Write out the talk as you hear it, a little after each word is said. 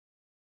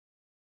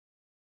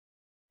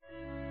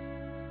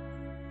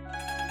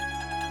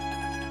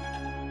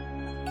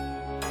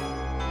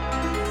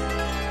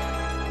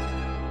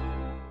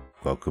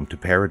Welcome to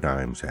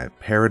Paradigms at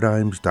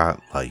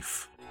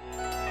paradigms.life.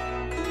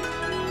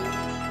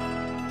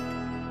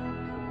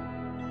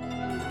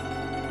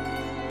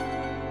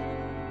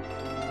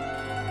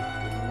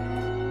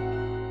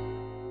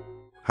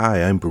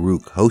 Hi, I'm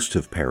Baruch, host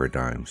of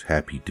Paradigms.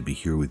 Happy to be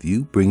here with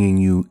you, bringing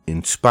you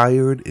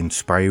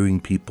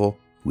inspiring people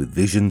with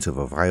visions of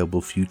a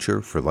viable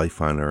future for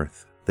life on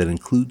Earth that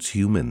includes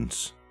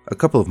humans. A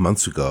couple of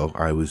months ago,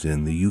 I was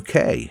in the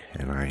UK,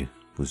 and I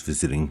was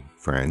visiting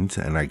friends,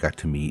 and I got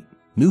to meet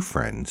new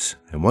friends.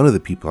 And one of the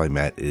people I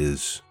met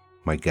is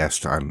my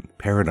guest on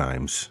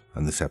Paradigms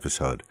on this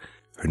episode.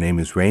 Her name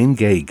is Rain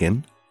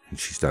Geoghegan, and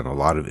she's done a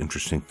lot of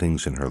interesting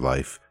things in her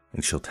life,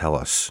 and she'll tell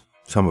us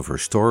some of her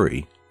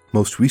story.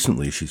 Most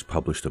recently, she's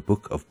published a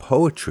book of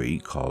poetry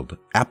called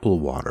Apple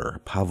Water,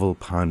 Pavel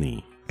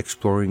Pani,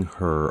 exploring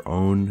her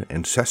own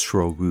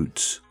ancestral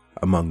roots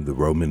among the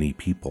Romani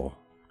people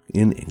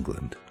in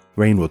England.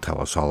 Rain will tell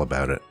us all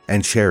about it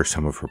and share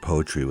some of her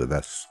poetry with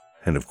us.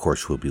 And of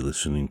course, we'll be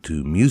listening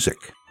to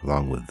music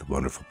along with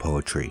wonderful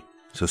poetry.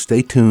 So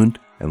stay tuned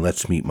and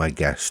let's meet my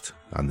guest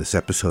on this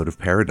episode of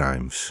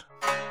Paradigms.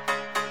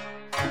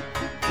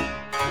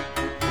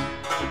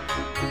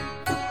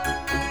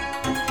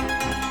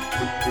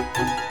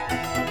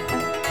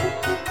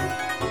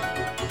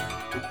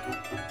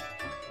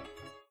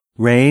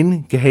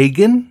 Rain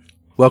Geoghegan,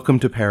 welcome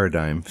to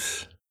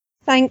Paradigms.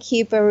 Thank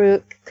you,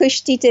 Baruch.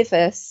 Kushti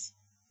Divas.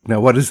 Now,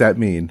 what does that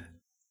mean?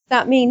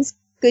 That means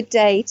good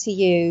day to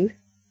you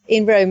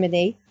in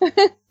Romani.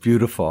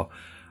 Beautiful.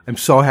 I'm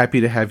so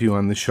happy to have you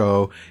on the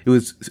show. It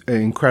was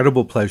an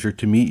incredible pleasure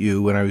to meet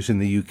you when I was in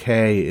the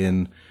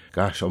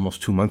UK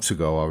almost 2 months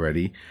ago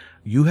already.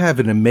 You have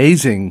an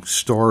amazing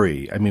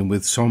story,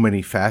 with so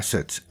many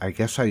facets. I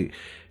guess I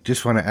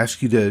just want to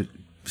ask you to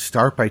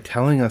start by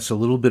telling us a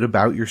little bit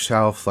about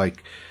yourself,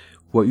 like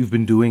what you've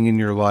been doing in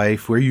your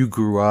life, where you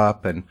grew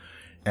up, and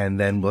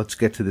then let's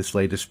get to this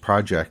latest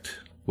project.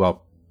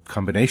 Well,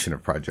 combination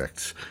of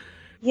projects.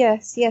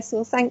 Yes.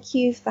 Well, thank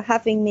you for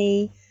having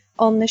me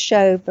on the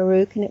show,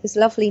 Baruch, and it was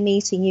lovely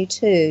meeting you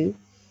too.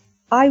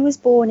 I was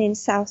born in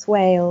South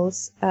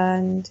Wales,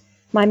 and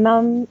my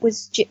mum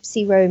was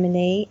Gypsy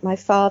Romani. My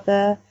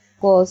father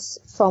was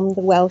from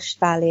the Welsh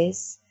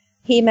valleys.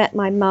 He met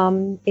my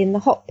mum in the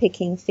hop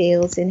picking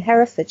fields in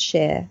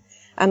Herefordshire,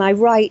 and I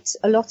write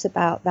a lot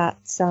about that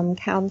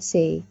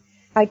county.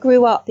 I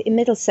grew up in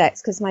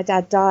Middlesex because my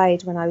dad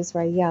died when I was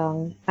very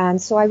young,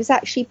 and so I was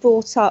actually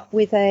brought up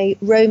with a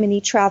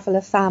Romani traveller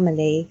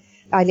family.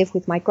 I lived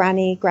with my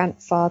granny,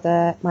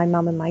 grandfather, my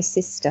mum and my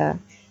sister.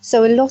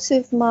 So a lot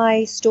of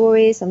my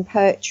stories and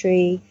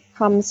poetry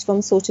comes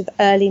from sort of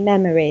early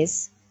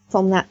memories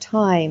from that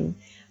time.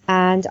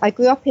 And I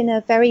grew up in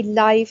a very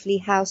lively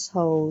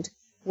household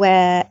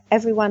where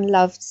everyone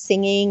loved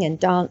singing and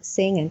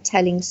dancing and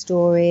telling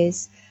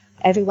stories.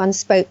 Everyone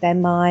spoke their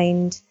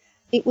mind.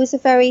 It was a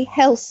very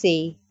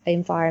healthy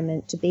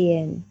environment to be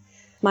in.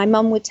 My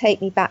mum would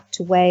take me back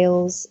to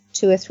Wales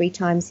 2 or 3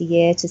 times a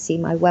year to see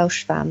my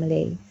Welsh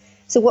family.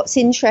 So what's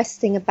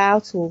interesting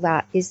about all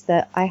that is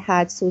that I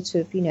had sort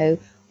of, the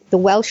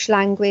Welsh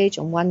language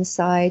on one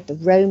side, the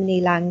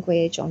Romani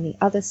language on the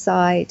other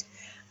side,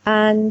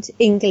 and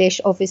English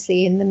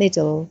obviously in the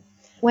middle.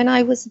 When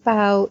I was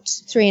about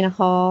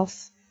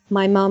 3.5,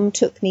 my mum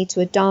took me to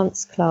a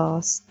dance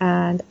class,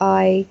 and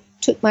I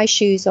took my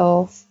shoes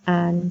off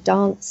and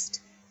danced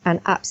and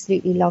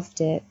absolutely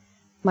loved it.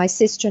 My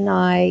sister and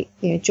I,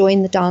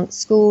 joined the dance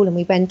school, and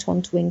we went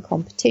on to win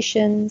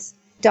competitions.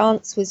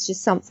 Dance was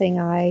just something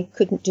I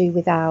couldn't do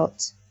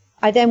without.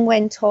 I then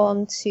went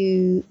on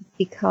to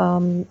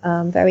become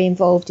very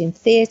involved in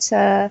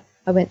theatre.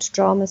 I went to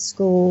drama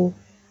school.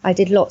 I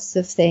did lots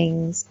of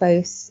things,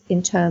 both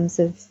in terms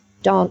of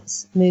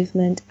dance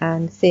movement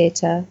and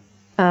theatre.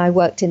 I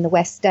worked in the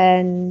West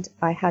End.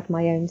 I had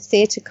my own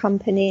theatre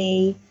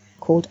company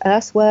called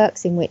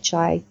Earthworks, in which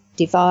I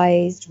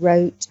devised,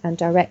 wrote and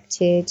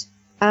directed.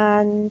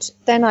 And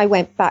then I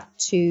went back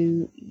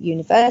to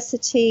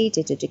university,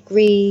 did a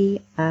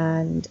degree,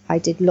 and I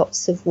did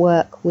lots of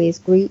work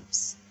with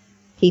groups,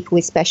 people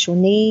with special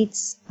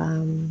needs,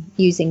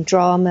 using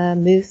drama,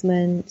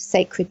 movement,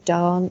 sacred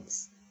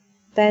dance.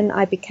 Then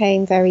I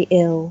became very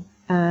ill,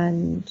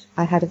 and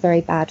I had a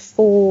very bad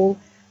fall,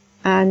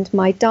 and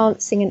my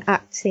dancing and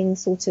acting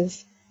sort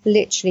of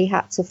literally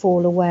had to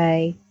fall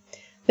away.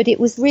 But it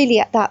was really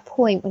at that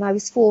point when I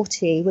was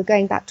 40, we're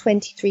going back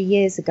 23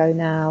 years ago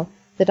now,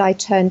 that I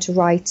turned to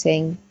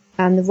writing,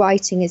 and the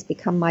writing has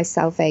become my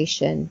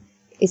salvation.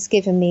 It's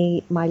given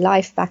me my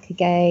life back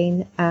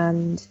again,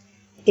 and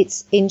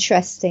it's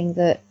interesting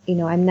that,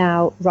 I'm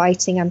now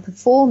writing and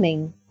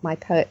performing my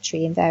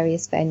poetry in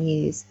various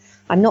venues.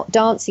 I'm not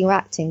dancing or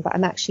acting, but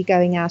I'm actually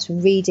going out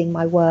and reading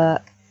my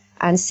work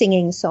and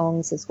singing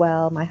songs as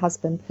well. My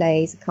husband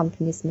plays,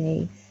 accompanies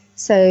me.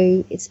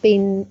 So it's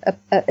been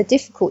a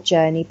difficult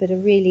journey, but a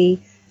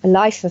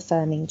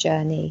life-affirming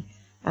journey.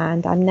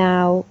 And I'm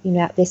now,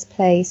 at this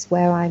place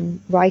where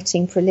I'm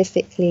writing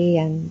prolifically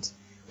and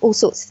all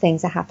sorts of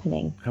things are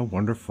happening. How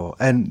wonderful.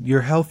 And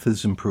your health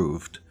has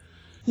improved.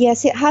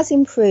 Yes, it has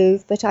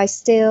improved, but I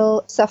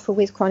still suffer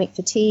with chronic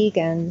fatigue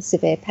and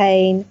severe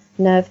pain,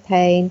 nerve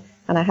pain,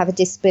 and I have a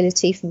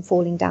disability from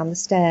falling down the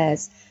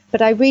stairs.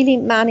 But I really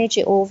manage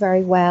it all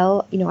very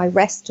well. I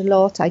rest a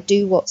lot, I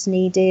do what's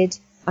needed.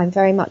 I'm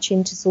very much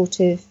into sort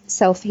of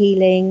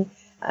self-healing.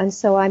 And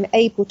so I'm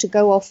able to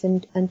go off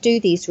and do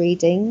these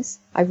readings.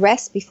 I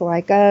rest before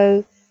I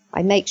go.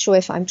 I make sure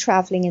if I'm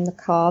traveling in the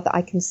car that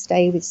I can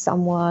stay with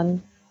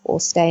someone or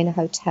stay in a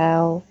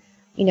hotel.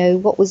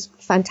 What was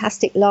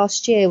fantastic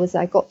last year was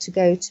I got to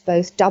go to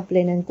both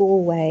Dublin and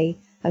Galway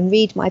and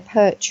read my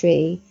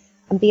poetry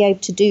and be able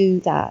to do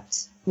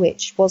that,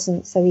 which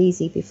wasn't so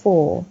easy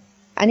before.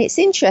 And it's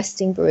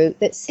interesting, Baruch,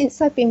 that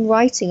since I've been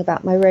writing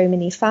about my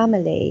Romany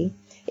family,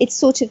 it's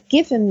sort of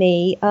given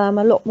me a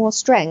lot more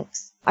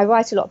strength. I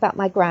write a lot about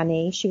my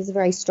granny. She was a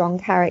very strong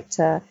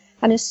character.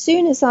 And as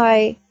soon as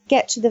I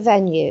get to the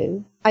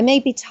venue, I may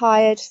be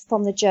tired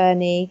from the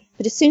journey,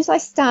 but as soon as I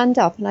stand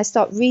up and I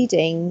start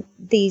reading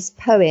these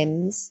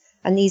poems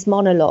and these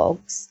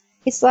monologues,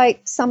 it's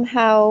like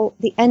somehow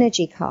the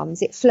energy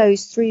comes, it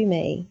flows through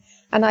me.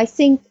 And I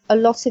think a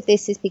lot of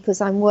this is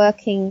because I'm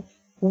working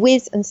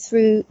with and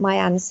through my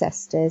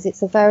ancestors.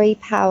 It's a very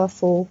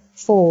powerful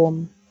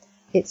form.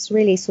 It's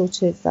really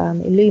sort of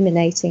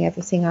illuminating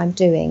everything I'm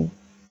doing.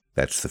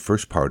 That's the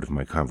first part of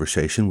my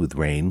conversation with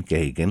Rain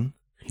Geoghegan,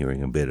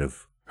 hearing a bit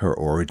of her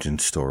origin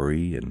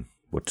story and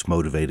what's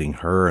motivating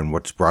her and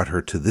what's brought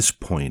her to this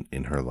point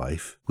in her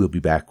life. We'll be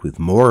back with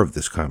more of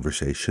this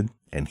conversation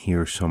and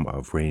hear some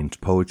of Rain's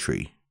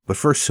poetry. But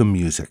first, some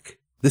music.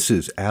 This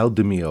is Al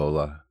Di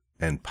Meola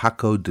and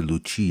Paco de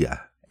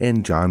Lucia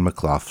and John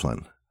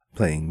McLaughlin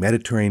playing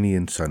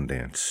Mediterranean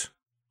Sundance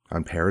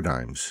on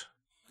Paradigms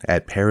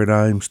at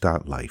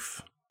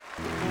paradigms.life.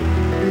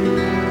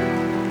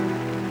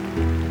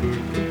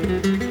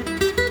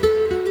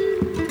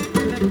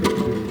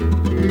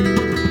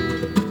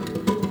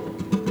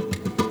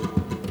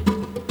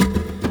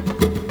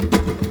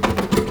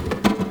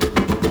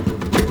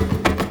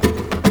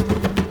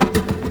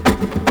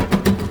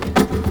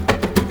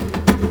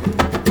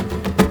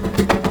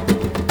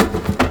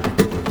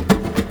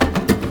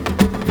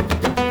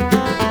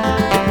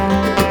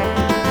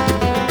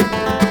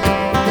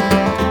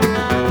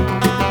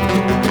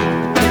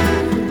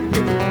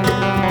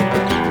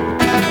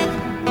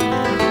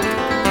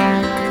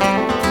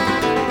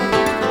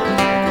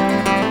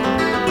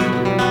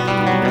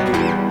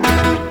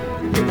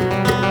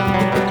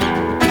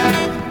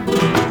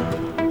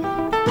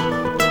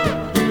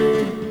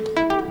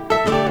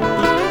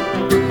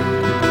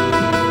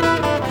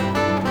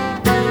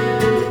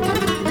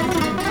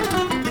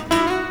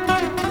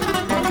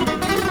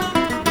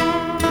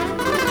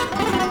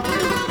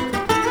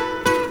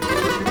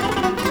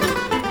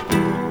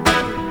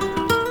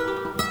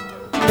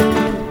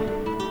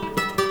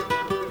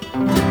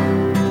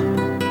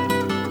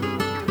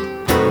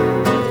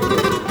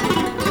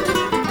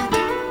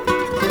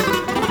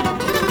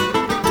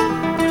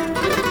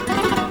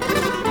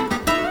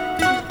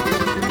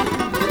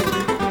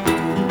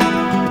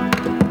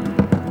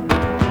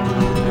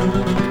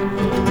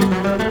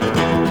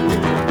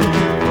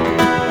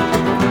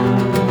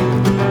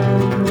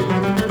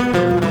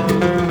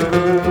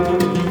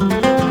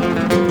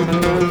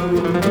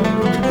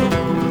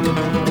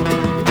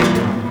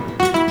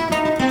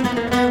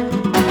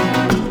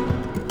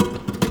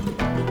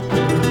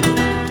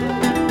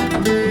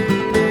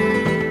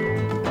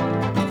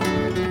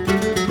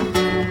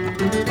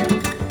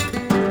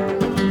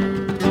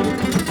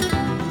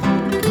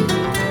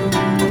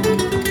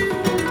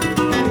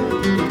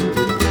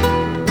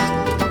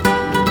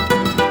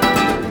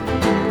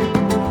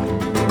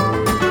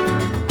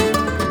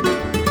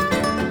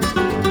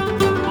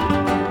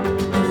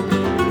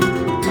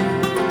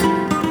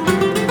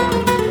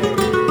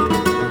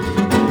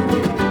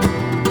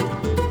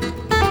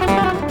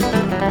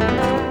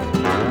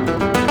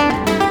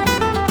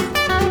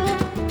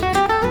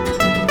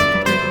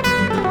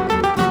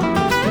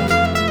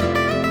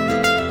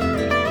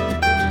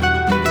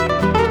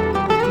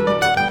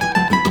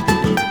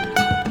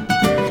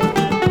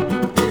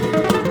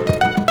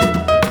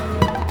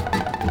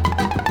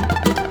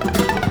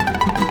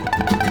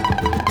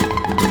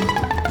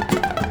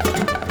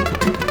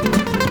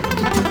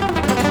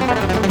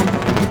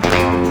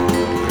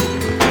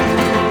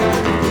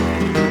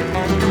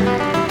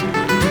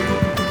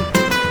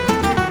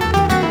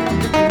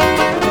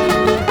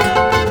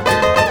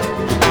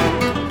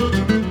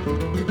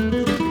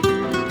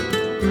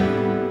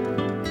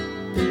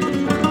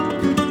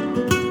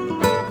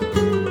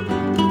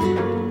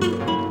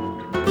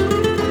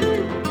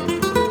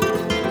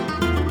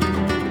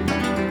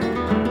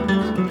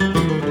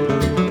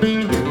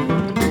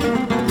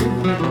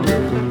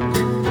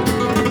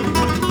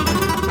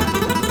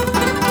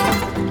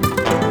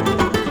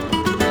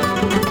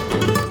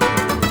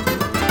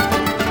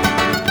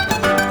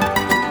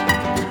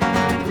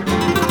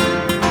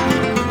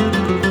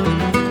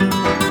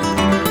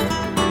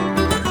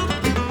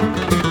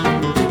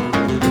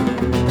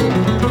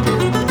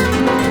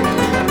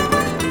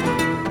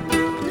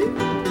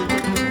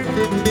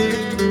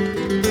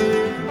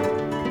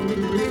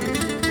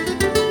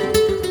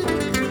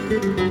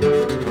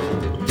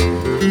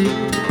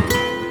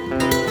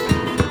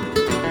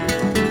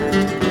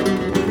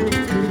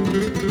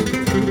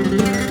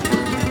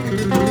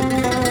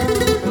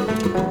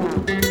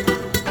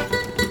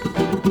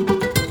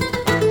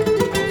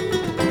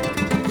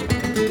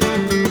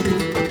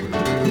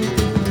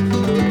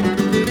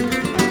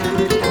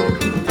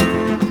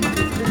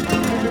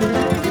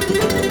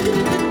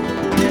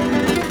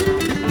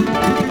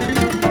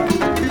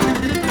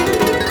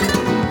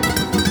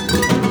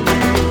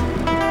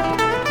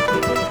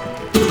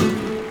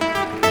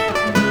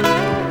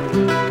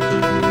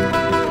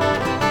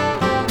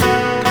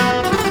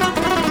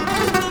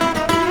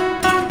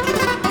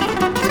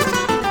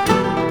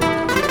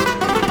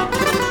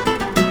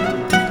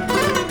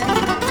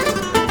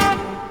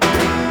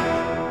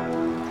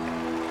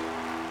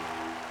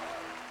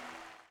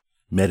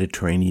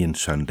 Mediterranean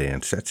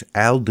Sundance. That's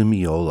Al Di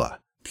Meola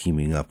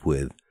teaming up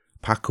with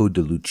Paco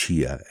de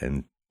Lucia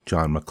and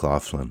John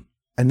McLaughlin.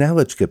 And now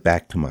let's get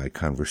back to my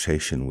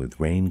conversation with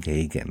Rain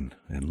Geoghegan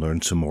and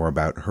learn some more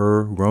about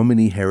her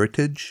Romani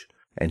heritage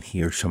and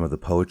hear some of the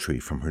poetry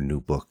from her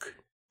new book.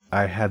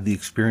 I had the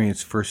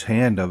experience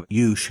firsthand of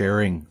you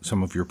sharing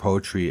some of your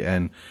poetry,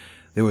 and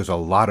there was a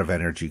lot of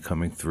energy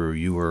coming through.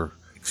 You were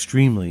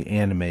extremely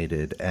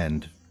animated,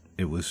 and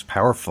it was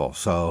powerful.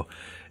 So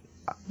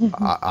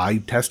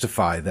I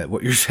testify that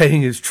what you're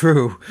saying is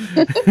true.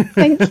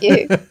 Thank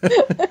you.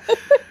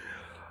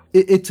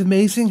 It's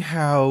amazing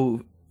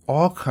how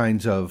all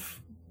kinds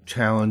of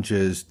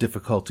challenges,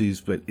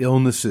 difficulties, but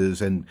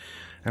illnesses, and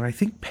I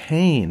think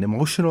pain,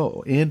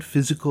 emotional and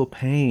physical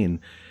pain,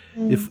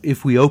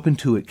 if we open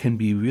to it, can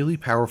be really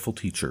powerful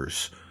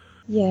teachers.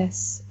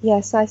 Yes,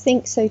 I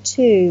think so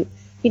too.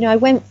 I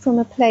went from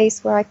a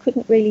place where I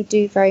couldn't really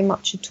do very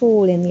much at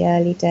all in the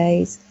early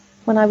days.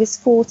 When I was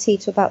 40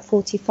 to about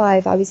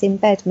 45, I was in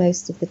bed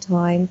most of the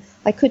time.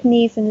 I couldn't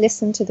even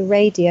listen to the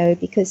radio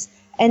because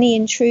any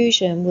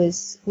intrusion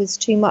was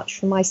too much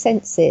for my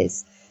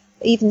senses.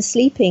 Even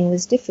sleeping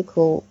was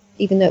difficult.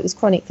 Even though it was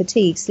chronic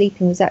fatigue,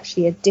 sleeping was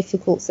actually a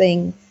difficult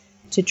thing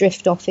to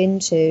drift off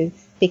into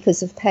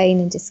because of pain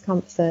and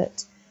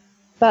discomfort.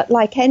 But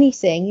like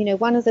anything,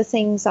 one of the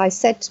things I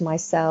said to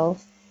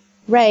myself,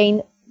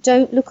 Rain,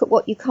 don't look at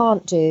what you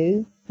can't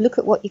do, look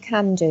at what you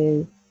can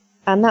do.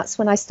 And that's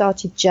when I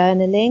started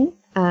journaling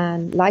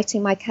and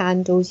lighting my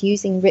candles,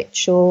 using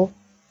ritual.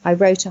 I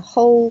wrote a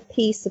whole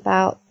piece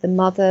about the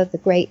mother, the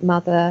great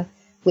mother,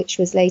 which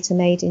was later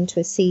made into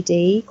a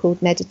CD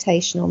called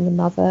Meditation on the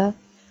Mother.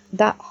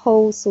 That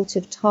whole sort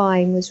of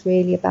time was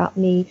really about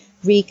me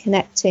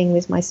reconnecting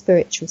with my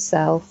spiritual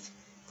self.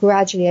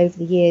 Gradually over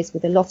the years,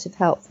 with a lot of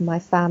help from my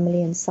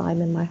family and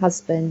Simon, my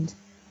husband,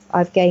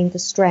 I've gained the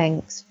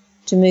strength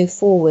to move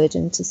forward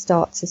and to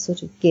start to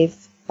sort of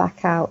give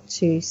back out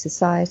to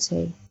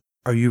society.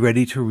 Are you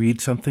ready to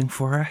read something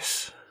for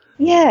us?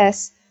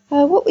 Yes.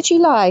 What would you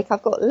like?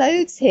 I've got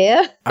loads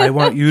here. I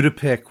want you to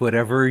pick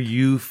whatever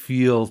you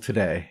feel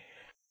today.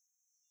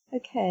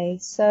 Okay,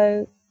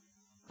 so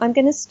I'm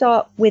going to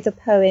start with a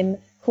poem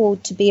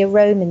called To Be a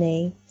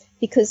Romany,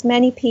 because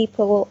many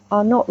people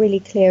are not really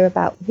clear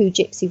about who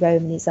Gypsy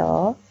Romanis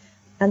are.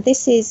 And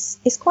this is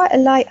quite a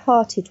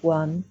light-hearted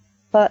one,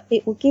 but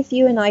it will give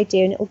you an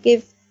idea, and it will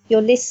give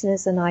your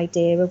listeners an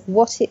idea of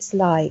what it's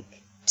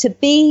like to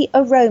be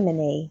a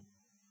Romany.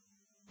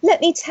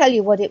 Let me tell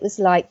you what it was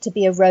like to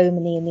be a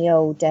Romany in the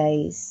old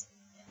days.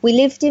 We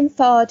lived in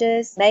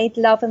farders, made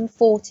love and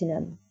fought in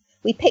 'em.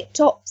 We picked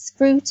ops,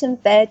 fruit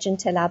and veg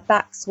until our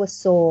backs were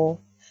sore.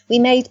 We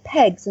made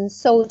pegs and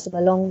sold 'em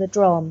along the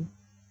Drom.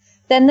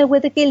 Then there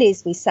were the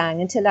gillies we sang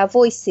until our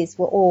voices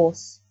were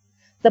hoarse.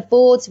 The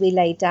boards we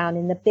laid down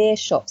in the beer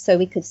shop so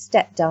we could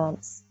step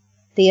dance.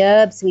 The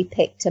herbs we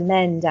picked to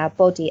mend our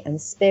body and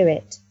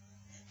spirit.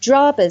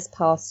 Drabas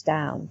passed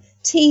down,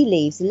 tea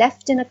leaves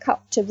left in a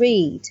cup to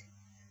read.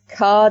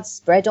 Cards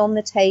spread on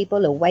the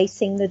table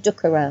awaiting the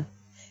dukkerer.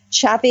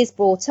 Chavvies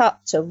brought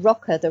up to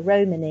rocker the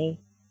Romany.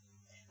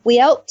 We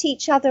helped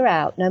each other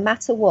out no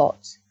matter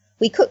what.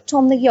 We cooked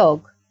on the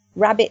yog,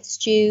 rabbit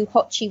stew,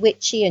 Hotchie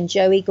Witchy and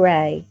Joey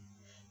Gray.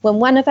 When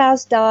one of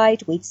ours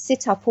died, we'd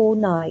sit up all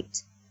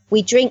night.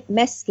 We'd drink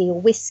mesky or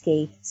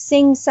whiskey,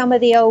 sing some of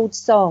the old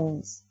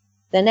songs.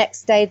 The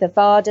next day the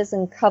Varders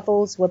and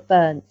covels were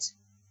burnt.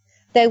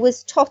 There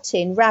was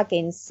totting,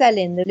 ragging,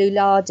 selling the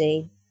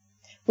luladi.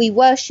 We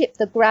worshipped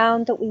the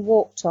ground that we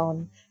walked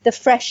on, the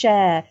fresh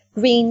air,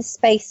 green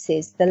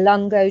spaces, the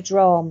lungo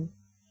drom.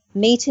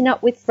 Meeting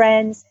up with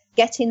friends,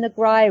 getting the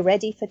gry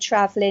ready for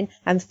travelling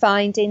and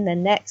finding the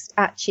next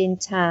Achin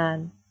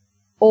Tan.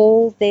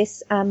 All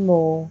this and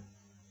more.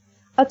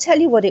 I'll tell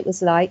you what it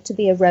was like to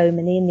be a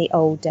Romany in the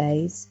old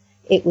days.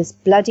 It was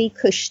bloody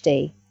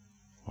cushy.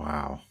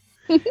 Wow.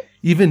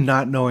 Even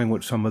not knowing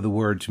what some of the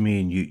words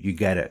mean, you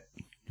get it.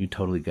 You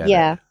totally get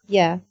it.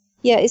 Yeah,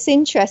 it's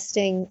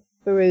interesting,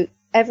 Baruch.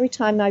 Every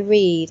time I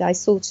read, I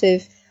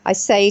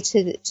say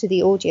to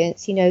the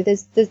audience,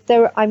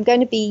 I'm going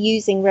to be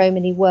using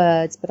Romany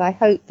words, but I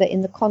hope that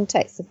in the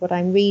context of what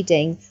I'm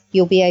reading,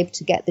 you'll be able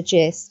to get the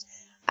gist.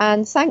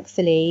 And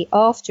thankfully,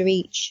 after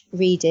each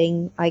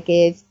reading I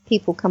give,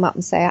 people come up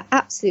and say, I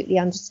absolutely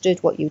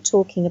understood what you were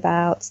talking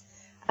about.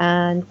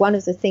 And one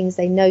of the things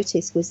they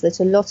noticed was that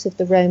a lot of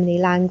the Romany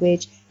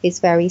language is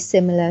very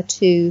similar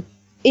to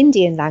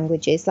Indian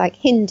languages like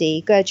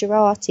Hindi,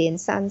 Gujarati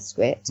and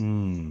Sanskrit.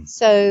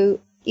 So,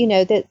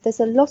 there's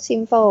a lot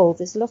involved.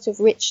 There's a lot of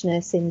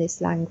richness in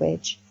this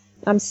language.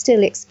 I'm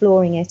still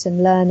exploring it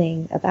and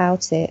learning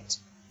about it.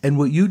 And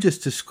what you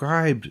just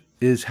described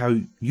is how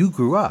you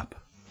grew up.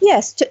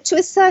 Yes, to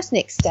a certain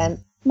extent.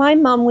 My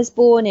mum was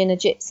born in a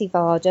Gypsy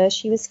Varder.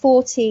 She was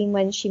 14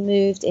 when she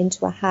moved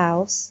into a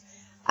house.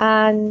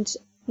 And,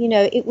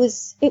 it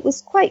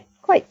was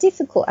quite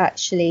difficult,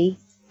 actually,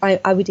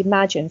 I would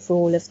imagine, for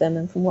all of them.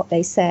 And from what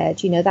they said,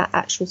 that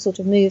actual sort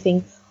of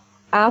moving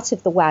out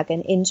of the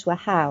wagon into a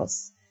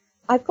house.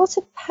 I've got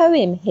a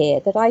poem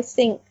here that I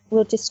think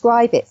will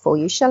describe it for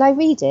you. Shall I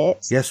read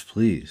it? Yes,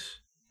 please.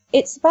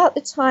 It's about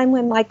the time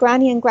when my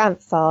granny and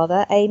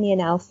grandfather, Amy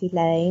and Alfie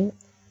Lane,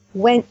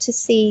 went to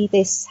see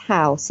this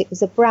house. It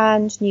was a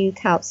brand new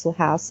council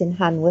house in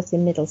Hanworth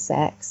in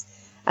Middlesex,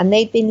 and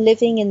they'd been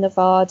living in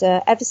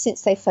Nevada ever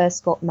since they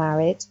first got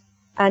married,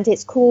 and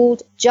it's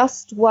called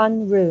Just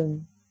One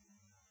Room.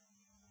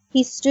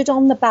 He stood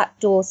on the back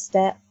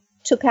doorstep,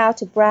 took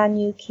out a brand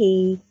new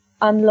key,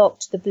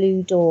 unlocked the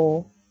blue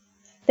door.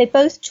 They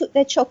both took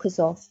their chockers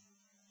off.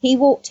 He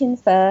walked in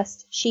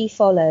first, she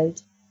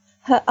followed.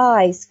 Her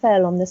eyes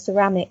fell on the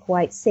ceramic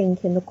white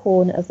sink in the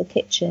corner of the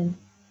kitchen.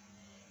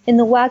 In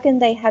the wagon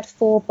they had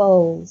 4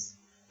 bowls,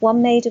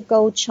 one made of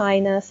gold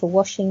china for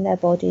washing their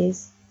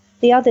bodies.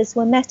 The others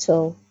were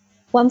metal,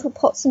 one for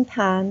pots and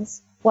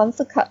pans, one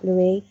for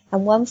cutlery,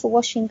 and one for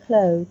washing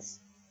clothes.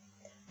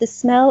 The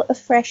smell of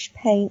fresh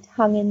paint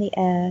hung in the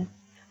air.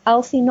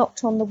 Alfie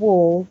knocked on the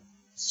wall,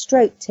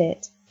 stroked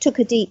it, took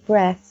a deep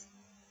breath.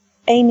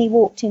 Amy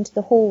walked into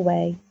the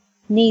hallway.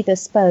 Neither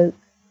spoke.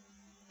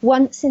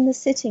 Once in the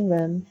sitting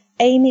room,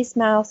 Amy's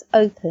mouth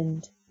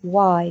opened,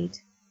 wide.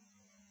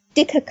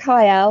 "Dick a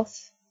kai,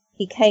 Alf."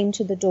 He came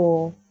to the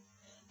door.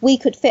 "We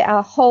could fit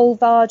our whole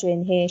Vada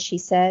in here," she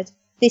said.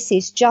 "This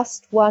is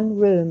just one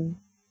room."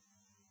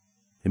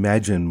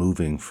 Imagine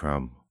moving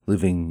from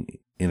living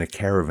in a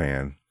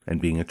caravan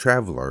and being a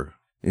traveler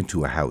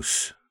into a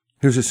house.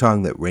 Here's a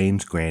song that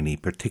Rain's granny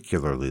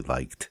particularly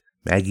liked,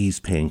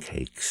 Maggie's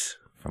Pancakes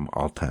from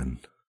Altan.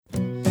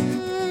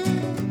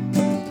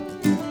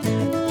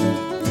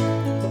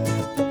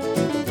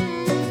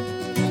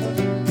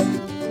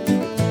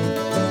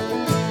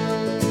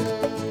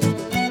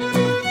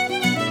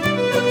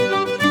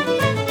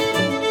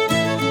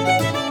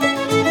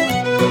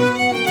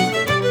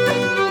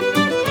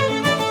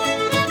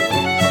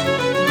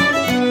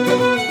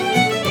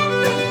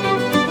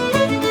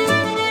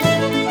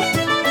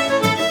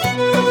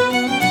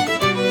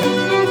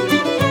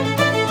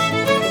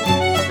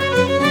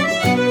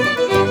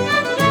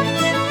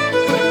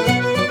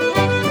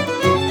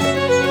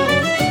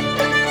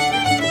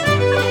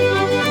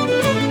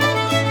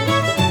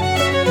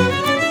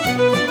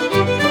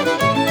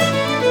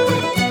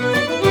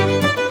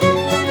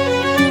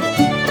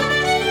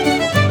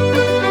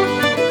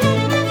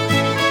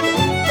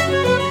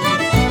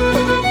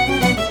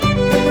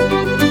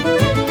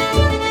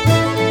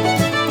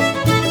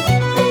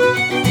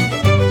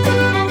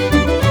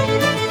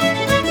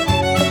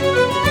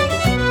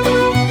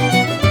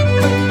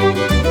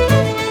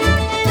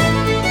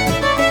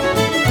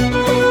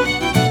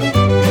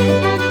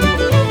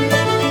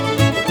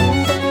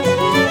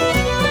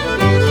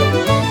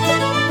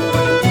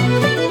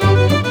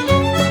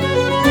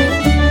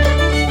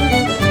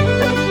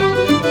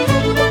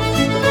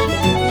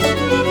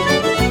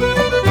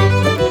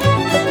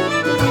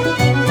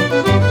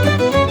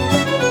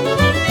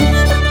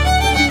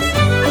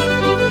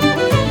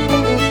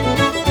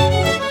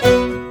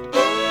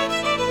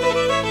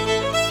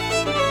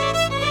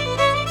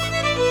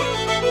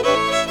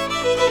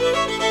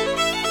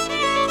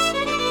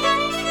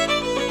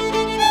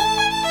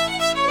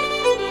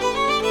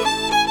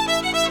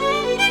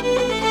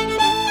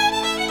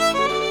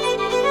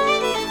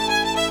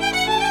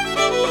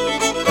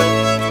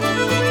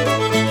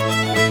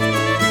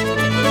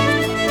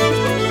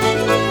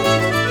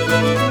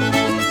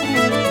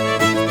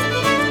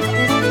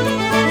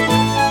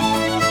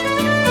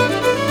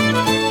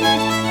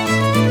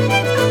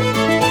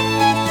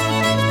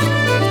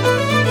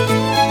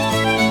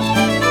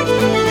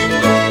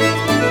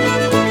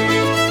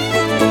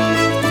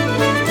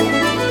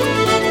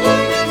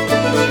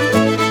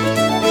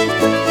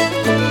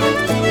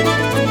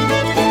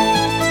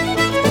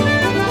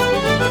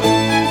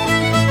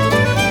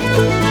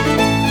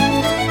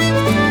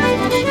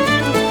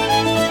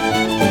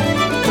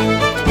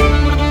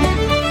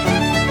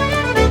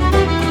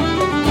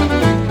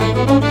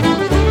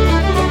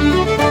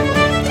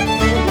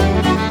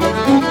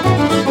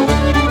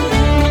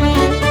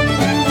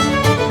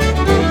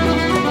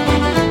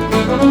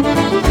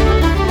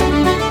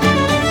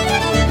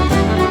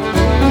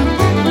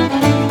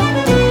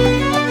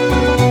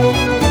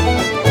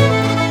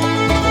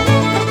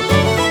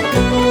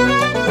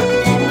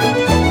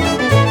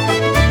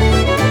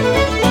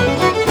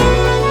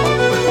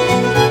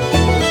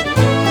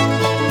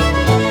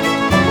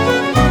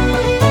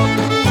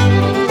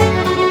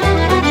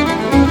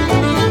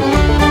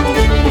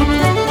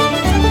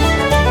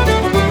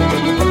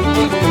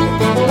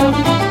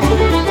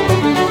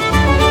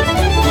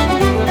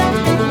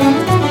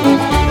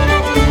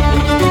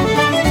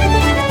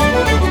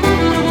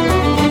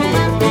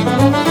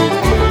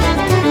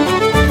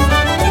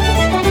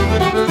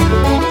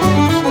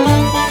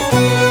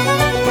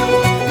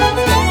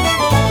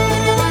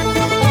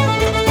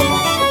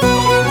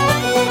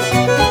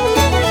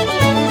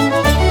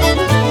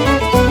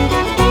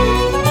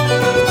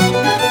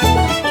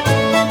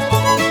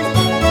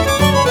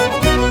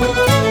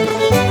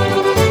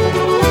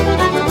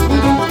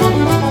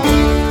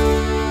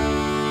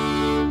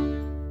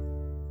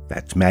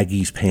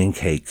 Maggie's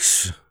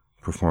Pancakes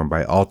performed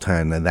by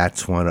Altan, and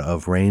that's one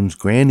of Rain's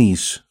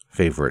granny's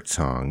favorite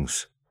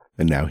songs.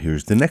 And now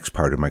here's the next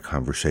part of my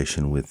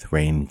conversation with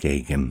Rain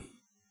Geoghegan.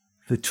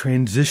 The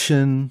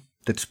transition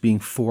that's being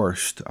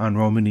forced on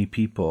Romani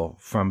people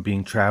from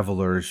being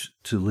travelers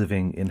to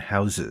living in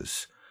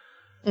houses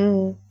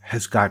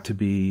has got to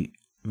be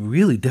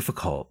really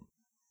difficult.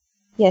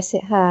 Yes,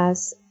 it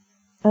has.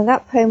 And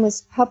that poem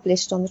was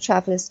published on the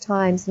Travellers'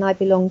 Times, and I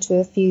belong to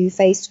a few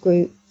face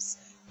groups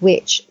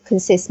which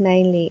consist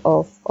mainly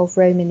of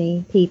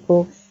Romani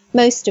people,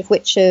 most of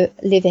which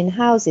live in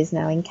houses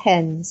now in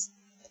Kens.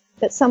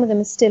 But some of them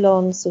are still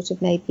on sort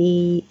of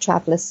maybe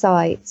traveller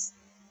sites.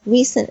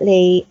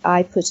 Recently,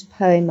 I put a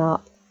poem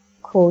up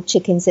called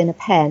Chickens in a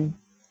Pen,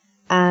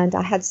 and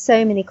I had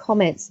so many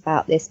comments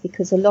about this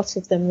because a lot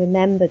of them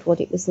remembered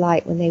what it was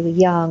like when they were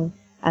young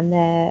and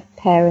their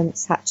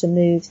parents had to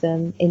move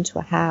them into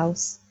a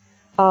house.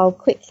 I'll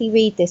quickly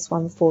read this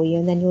one for you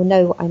and then you'll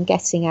know what I'm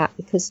getting at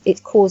because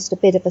it caused a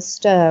bit of a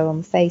stir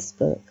on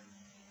Facebook.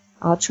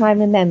 I'll try and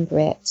remember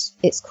it.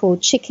 It's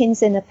called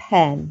Chickens in a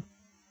Pen.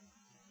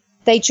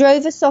 They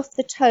drove us off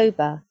the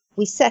Toba.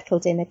 We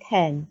settled in a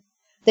ken.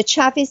 The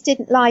Chavis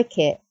didn't like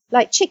it,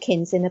 like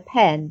chickens in a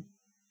pen.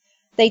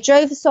 They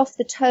drove us off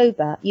the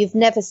Toba, you've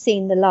never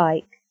seen the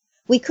like.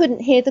 We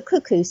couldn't hear the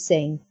cuckoo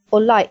sing or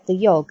light the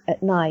yog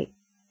at night.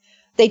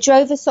 They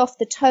drove us off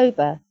the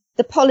Toba,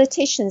 the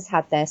politicians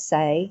had their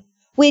say.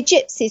 We're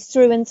gypsies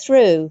through and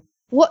through,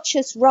 watch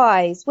us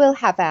rise, we'll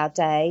have our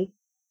day.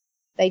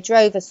 They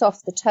drove us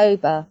off the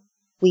Toba,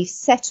 we've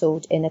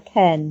settled in a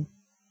ken.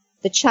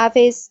 The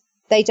Chavis,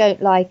 they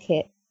don't like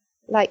it,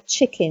 like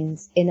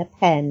chickens in a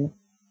pen.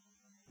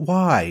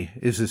 Why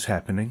is this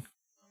happening?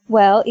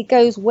 Well, it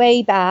goes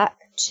way back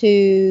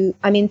to,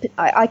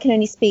 I can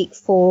only speak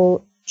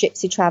for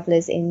gypsy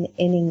travellers in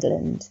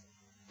England.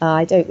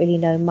 I don't really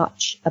know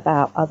much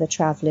about other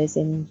travellers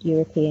in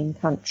European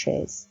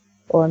countries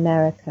or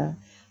America.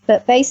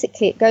 But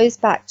basically it goes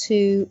back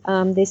to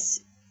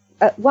this.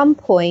 At one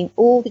point,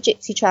 all the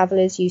gypsy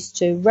travellers used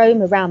to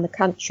roam around the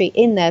country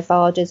in their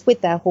vardas with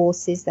their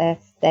horses, their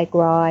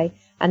grai,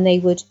 and they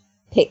would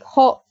pick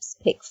hops,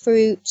 pick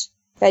fruit,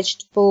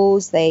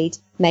 vegetables, they'd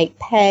make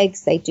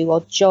pegs, they'd do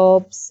odd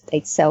jobs,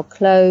 they'd sell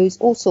clothes,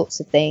 all sorts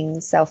of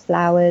things, sell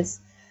flowers.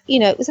 You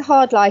know, it was a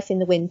hard life in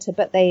the winter,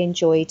 but they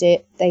enjoyed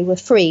it. They were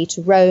free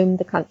to roam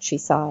the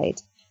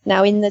countryside.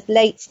 Now, in the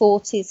late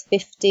 40s,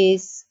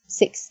 50s,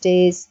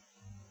 60s,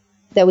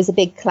 there was a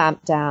big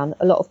clampdown.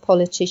 A lot of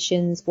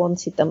politicians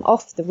wanted them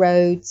off the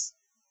roads,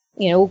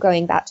 you know, all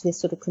going back to this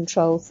sort of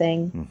control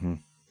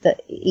thing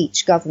that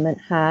each government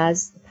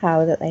has, the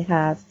power that they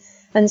have.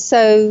 And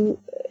so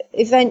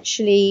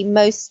eventually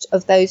most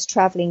of those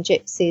travelling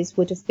gypsies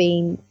would have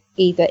been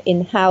either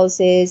in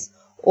houses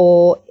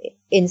or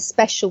in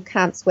special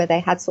camps where they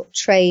had sort of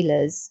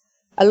trailers.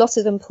 A lot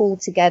of them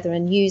pulled together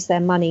and used their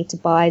money to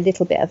buy a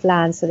little bit of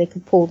land so they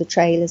could pull the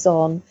trailers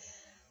on.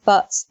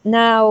 But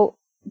now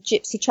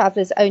gypsy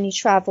travellers only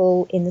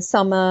travel in the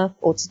summer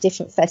or to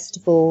different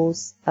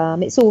festivals.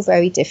 It's all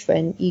very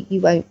different.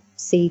 You won't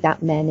see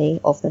that many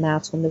of them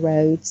out on the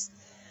roads.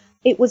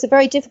 It was a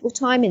very difficult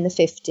time in the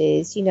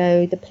 50s. You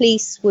know, the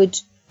police would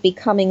be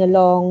coming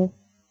along.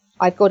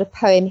 I've got a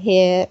poem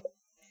here.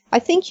 I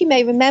think you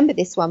may remember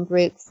this one,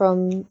 Baruch,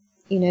 from,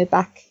 you know,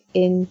 back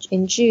in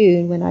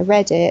June when I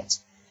read it.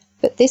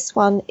 But this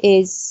one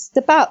is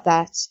about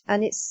that.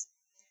 And it's,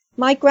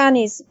 my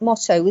granny's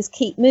motto was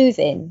keep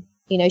moving.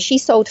 You know, she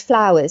sold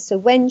flowers. So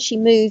when she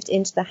moved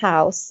into the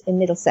house in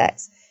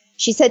Middlesex,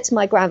 she said to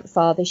my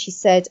grandfather, she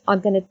said, I'm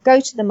going to go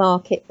to the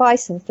market, buy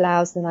some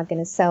flowers, then I'm going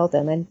to sell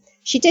them. And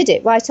she did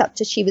it right up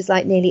to she was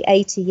like nearly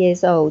 80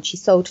 years old. She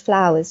sold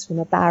flowers from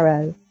a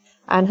barrow.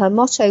 And her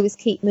motto was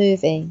keep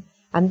moving.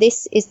 And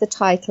this is the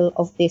title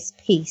of this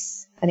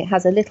piece. And it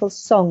has a little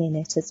song in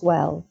it as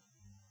well.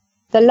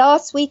 The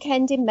last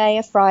weekend in May,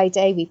 a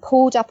Friday, we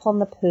pulled up on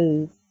the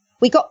Poove.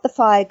 We got the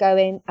fire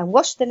going and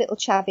washed the little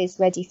chavies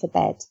ready for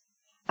bed.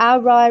 Our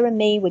Raya and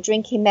me were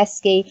drinking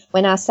mesky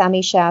when our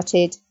Sammy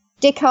shouted,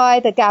 Dick-eye,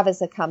 the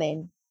gavers are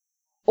coming.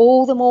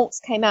 All the malts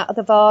came out of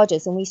the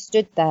vardas and we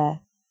stood there.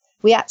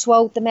 We had to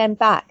hold the men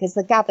back as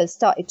the gavers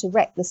started to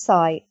wreck the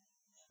sight.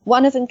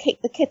 One of them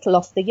kicked the kittle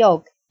off the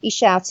yog. He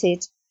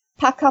shouted,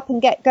 Pack up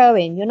and get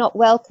going, you're not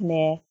welcome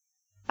here.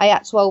 I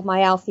had to hold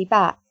my Alfie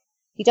back.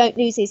 He don't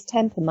lose his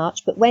temper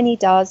much, but when he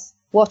does,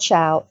 watch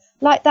out.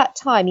 Like that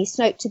time he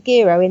snoped a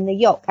gyro in the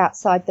yoke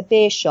outside the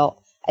beer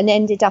shop and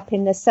ended up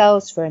in the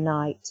cells for a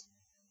night.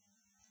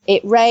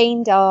 It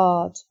rained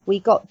hard. We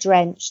got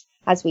drenched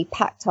as we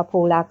packed up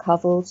all our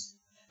covers.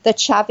 The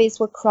chavies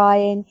were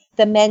crying,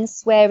 the men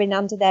swearing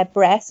under their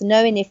breath,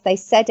 knowing if they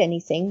said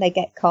anything they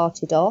get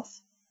carted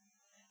off.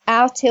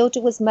 Our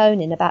Tilda was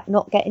moaning about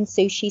not getting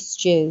sushi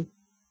stew.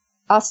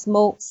 Us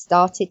malts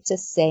started to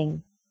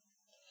sing.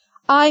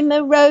 I'm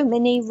a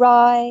Romany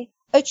rye,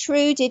 a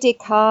true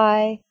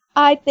Didikai.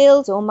 I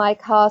build all my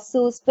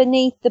castles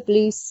beneath the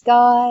blue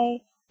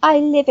sky. I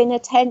live in a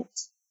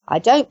tent, I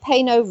don't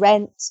pay no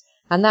rent,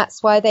 and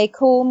that's why they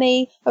call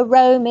me a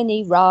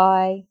Romany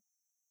rye.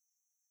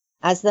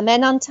 As the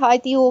men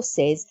untied the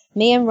horses,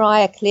 me and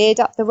Rya cleared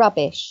up the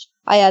rubbish.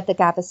 I heard the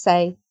Gavver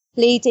say,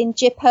 "Bleeding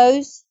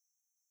jippos?"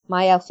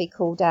 My Elfie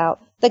called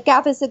out, "The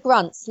Gaffers are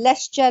grunts,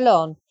 less gel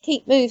on,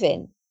 keep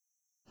moving."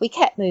 We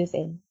kept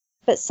moving,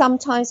 but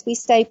sometimes we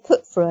stayed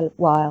put for a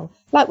while,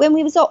 like when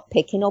we was hop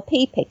picking or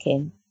pea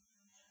picking.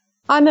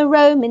 I'm a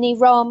Romany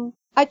Rom,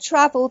 I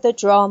travel the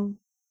drum,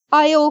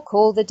 I walk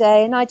all the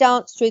day and I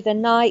dance through the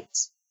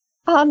night.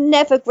 I'll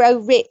never grow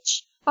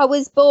rich, I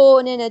was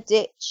born in a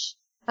ditch,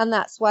 and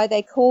that's why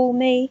they call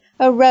me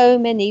a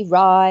Romany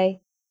Rye.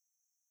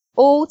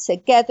 All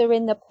together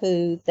in the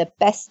poo, the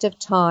best of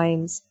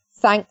times,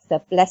 thank the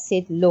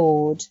blessed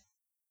Lord.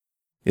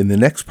 In the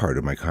next part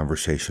of my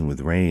conversation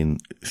with Rain,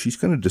 she's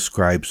going to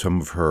describe some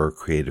of her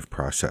creative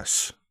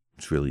process.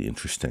 It's really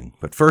interesting.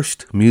 But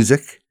first,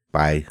 music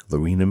by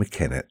Loreena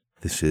McKennitt.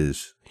 This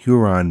is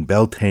Huron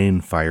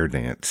Beltane Fire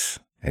Dance,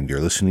 and you're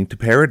listening to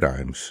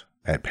Paradigms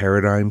at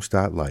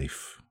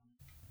paradigms.life.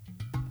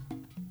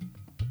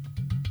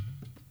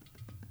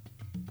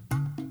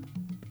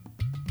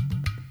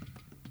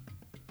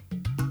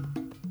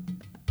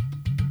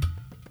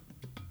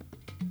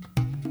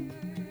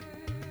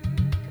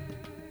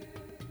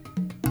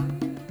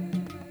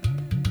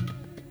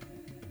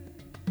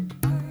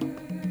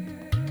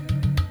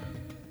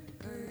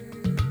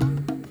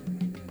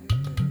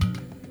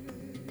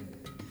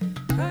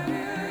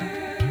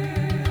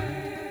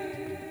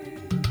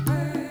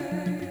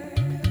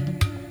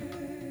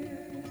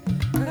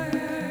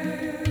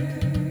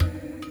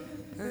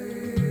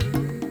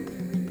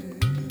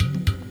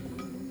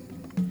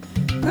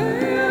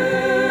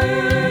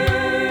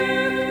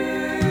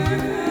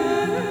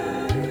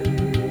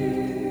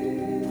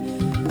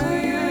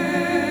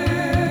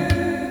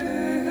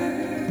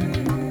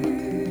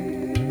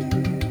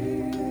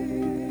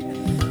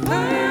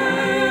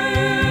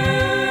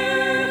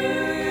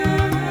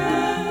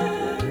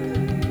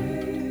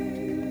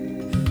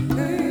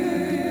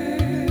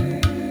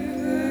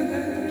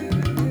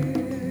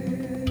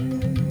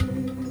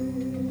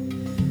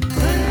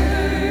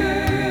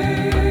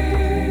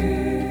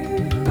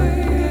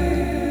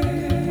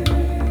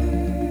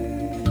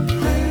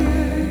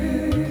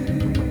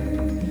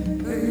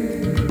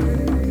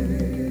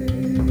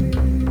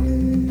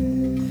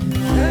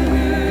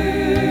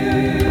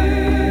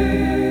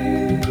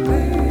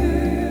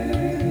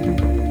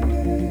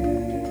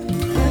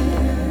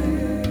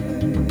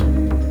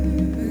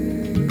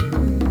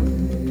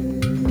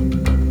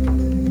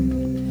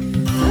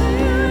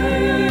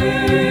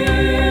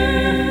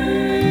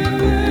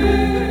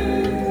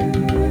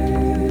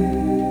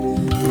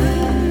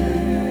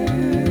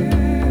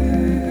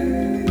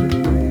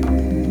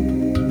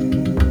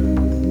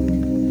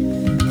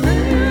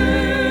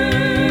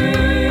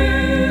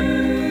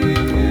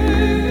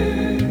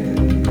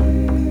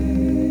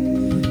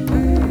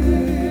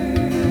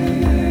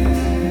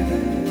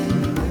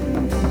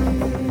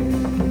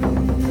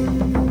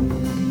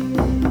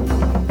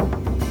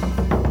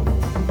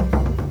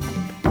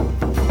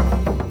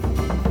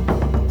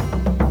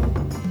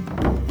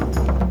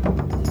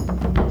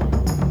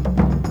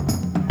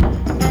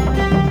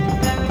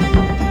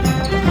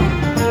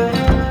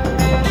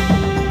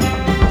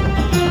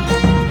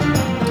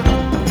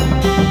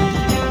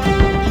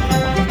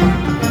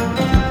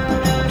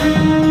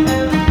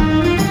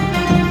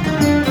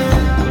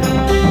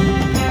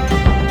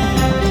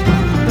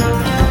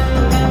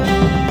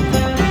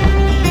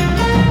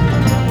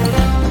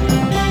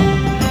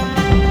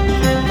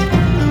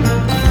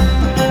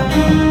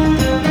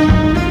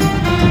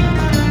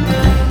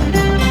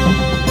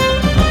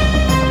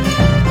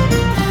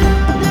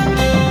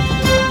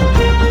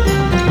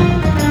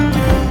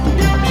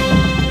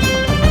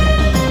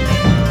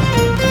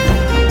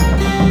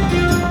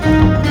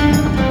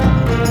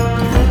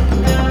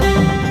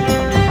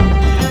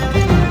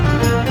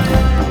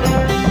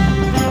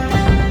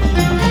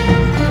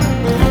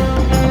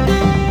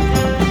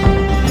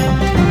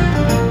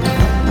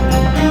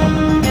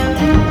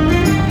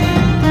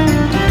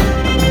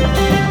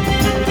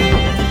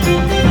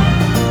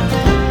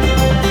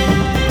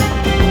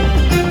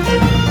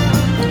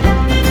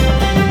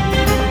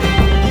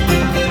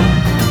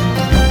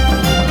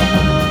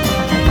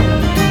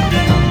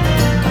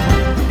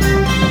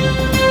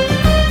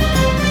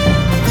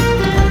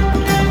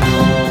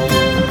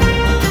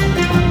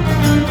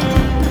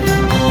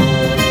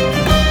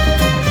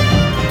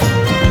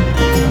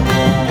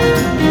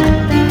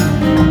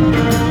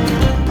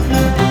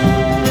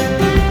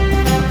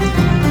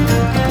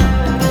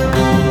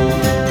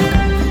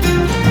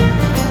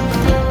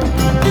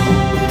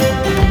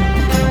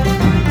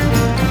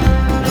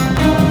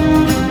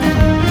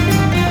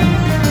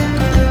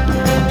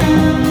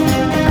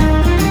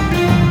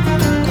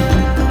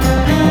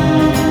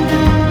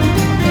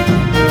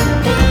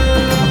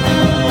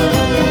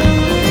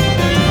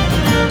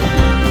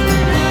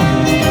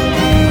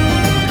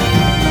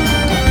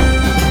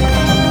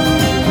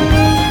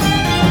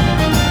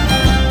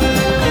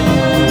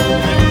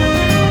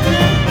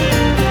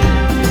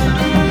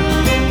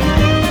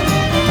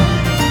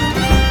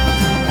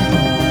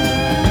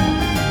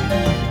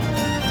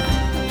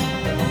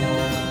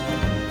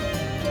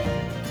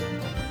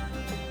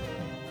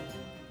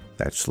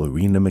 That's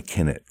Lorena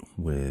McKinnott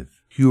with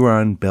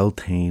Huron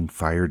Beltane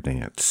Fire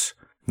Dance.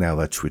 Now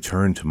let's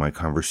return to my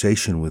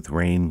conversation with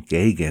Rain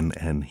Geoghegan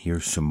and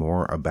hear some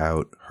more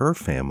about her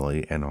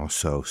family and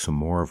also some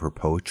more of her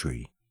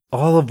poetry.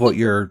 All of what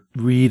you're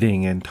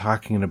reading and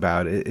talking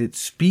about, it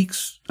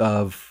speaks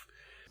of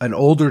an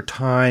older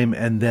time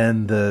and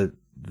then the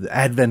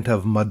advent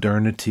of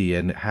modernity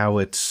and how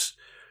it's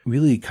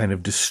really kind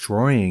of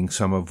destroying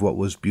some of what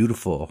was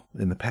beautiful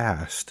in the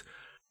past.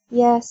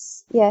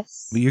 Yes.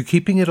 But you're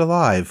keeping it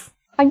alive.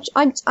 I'm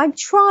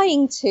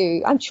trying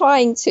to,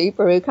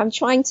 Baruch. I'm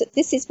trying to.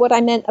 This is what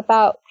I meant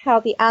about how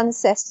the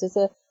ancestors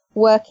are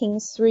working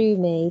through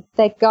me.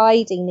 They're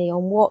guiding me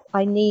on what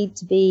I need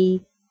to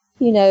be,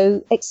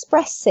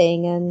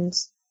 expressing and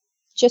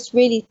just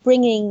really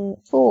bringing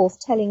forth,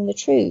 telling the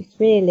truth,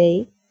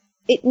 really.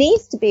 It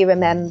needs to be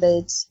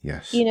remembered.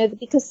 Yes.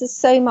 Because there's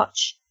so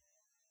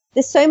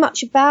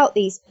much about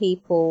these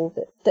people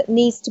that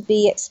needs to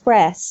be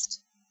expressed.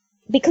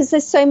 Because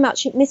there's so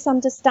much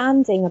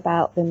misunderstanding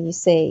about them, you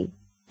see.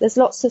 There's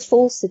lots of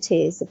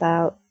falsities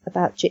about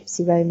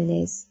Gypsy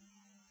Romanies.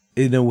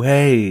 In a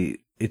way,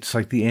 it's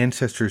like the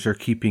ancestors are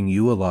keeping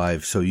you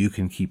alive so you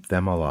can keep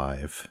them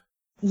alive.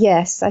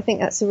 Yes, I think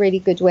that's a really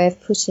good way of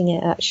putting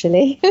it,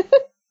 actually.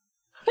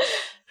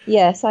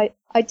 Yes,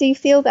 I do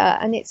feel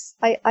that. And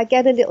I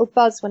get a little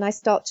buzz when I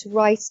start to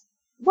write.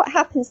 What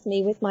happens to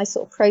me with my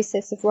sort of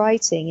process of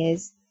writing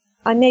is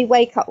I may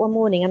wake up one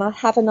morning and I'll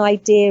have an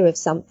idea of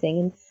something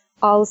and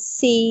I'll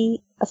see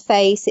a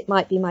face, it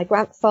might be my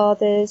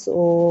grandfather's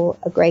or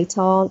a great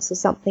aunt's or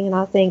something, and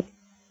I'll think,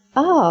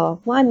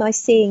 why am I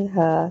seeing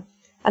her?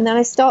 And then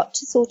I start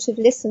to sort of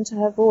listen to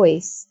her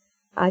voice.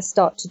 I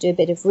start to do a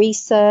bit of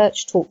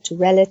research, talk to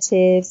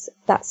relatives,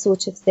 that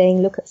sort of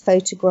thing, look at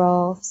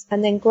photographs,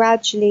 and then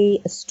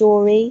gradually a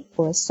story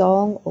or a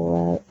song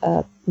or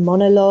a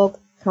monologue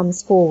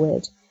comes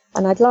forward.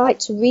 And I'd like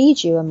to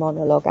read you a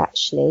monologue,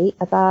 actually,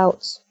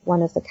 about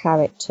one of the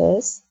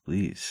characters.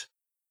 Please.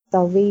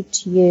 I'll read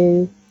to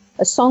you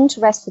A Song to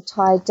Rest the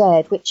Tired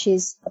Dead, which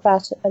is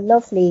about a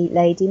lovely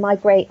lady, my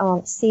great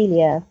aunt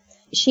Celia.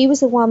 She was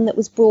the one that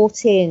was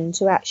brought in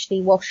to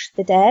actually wash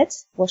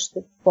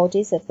the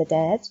bodies of the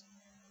dead.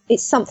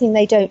 It's something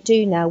they don't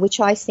do now, which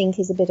I think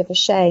is a bit of a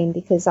shame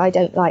because I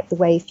don't like the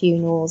way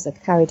funerals are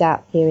carried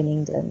out here in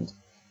England.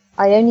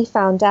 I only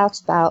found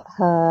out about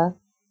her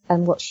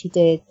and what she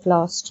did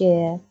last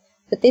year.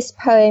 But this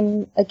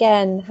poem,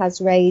 again, has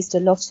raised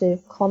a lot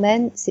of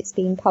comments. It's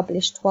been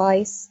published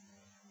twice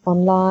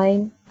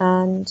online,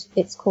 and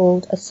it's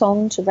called A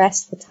Song to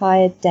Rest the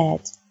Tired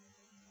Dead.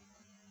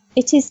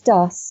 It is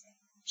dusk.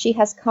 She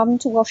has come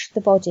to wash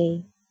the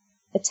body.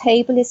 A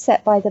table is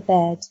set by the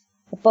bed,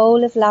 a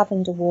bowl of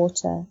lavender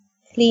water,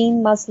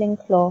 clean muslin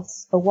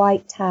cloths, a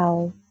white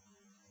towel.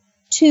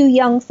 Too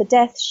young for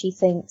death, she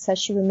thinks, as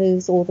she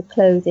removes all the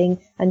clothing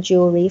and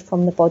jewellery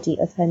from the body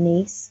of her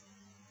niece.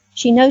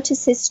 She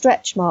notices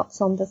stretch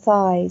marks on the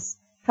thighs,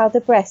 how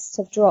the breasts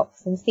have dropped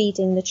from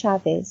feeding the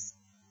chavies.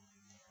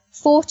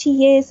 40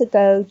 years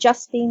ago,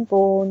 just been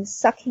born,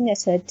 sucking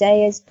at her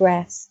Dea's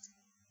breast.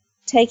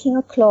 Taking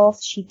a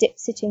cloth, she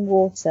dips it in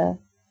water,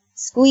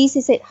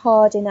 squeezes it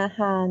hard in her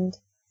hand,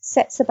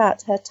 sets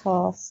about her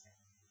task.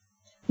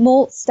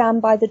 Malts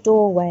stand by the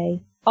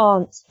doorway,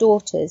 aunts,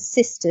 daughters,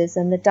 sisters,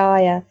 and the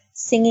dyer,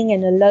 singing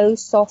in a low,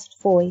 soft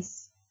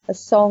voice, a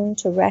song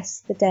to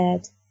rest the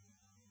dead.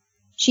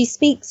 She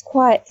speaks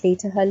quietly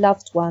to her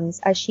loved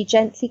ones as she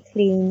gently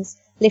cleans,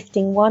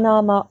 lifting one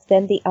arm up,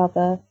 then the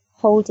other,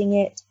 holding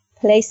it,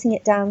 placing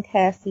it down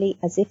carefully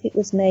as if it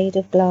was made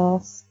of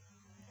glass.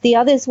 The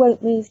others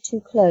won't move too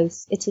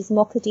close. It is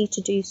Mokadi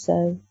to do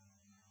so.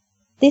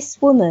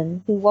 This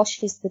woman who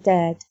washes the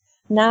dead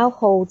now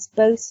holds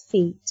both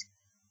feet,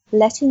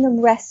 letting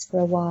them rest for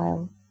a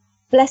while,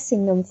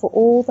 blessing them for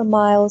all the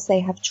miles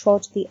they have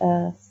trod the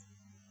earth.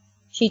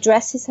 She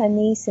dresses her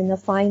niece in the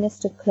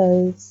finest of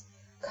clothes,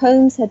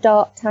 combs her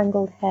dark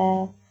tangled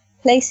hair,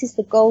 places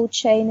the gold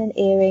chain and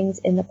earrings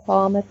in the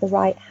palm of the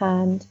right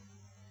hand,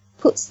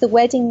 puts the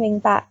wedding ring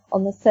back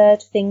on the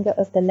third finger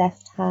of the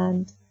left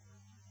hand.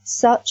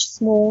 Such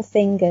small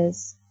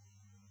fingers.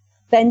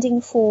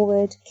 Bending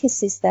forward,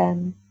 kisses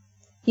them.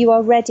 You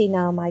are ready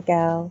now, my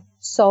girl.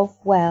 Solve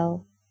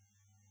well.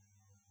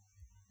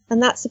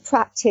 And that's a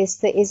practice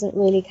that isn't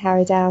really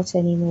carried out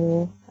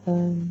anymore.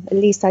 At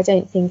least I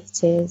don't think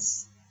it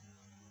is.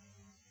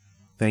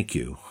 Thank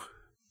you.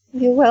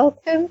 You're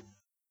welcome.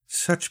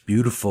 Such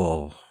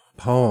beautiful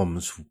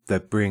poems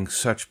that bring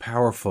such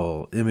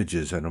powerful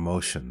images and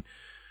emotion.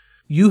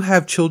 You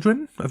have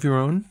children of your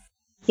own?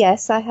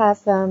 Yes, I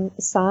have a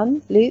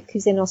son, Luke,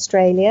 who's in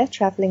Australia,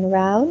 travelling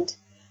around,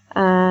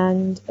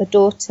 and a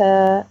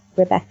daughter,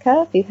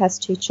 Rebecca, who has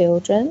 2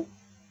 children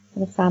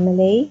and a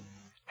family.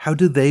 How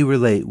do they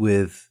relate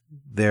with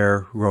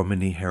their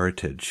Romani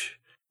heritage?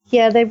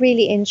 Yeah, they're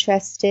really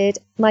interested.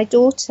 My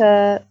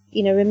daughter,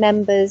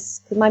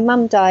 remembers, because my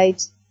mum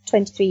died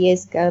 23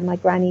 years ago, my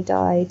granny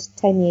died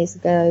 10 years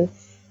ago.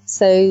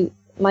 So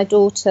my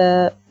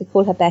daughter, we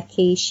call her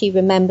Becky, she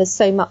remembers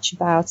so much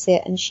about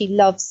it and she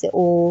loves it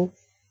all.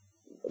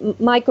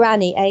 my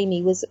granny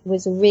Amy was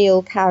a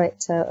real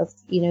character of,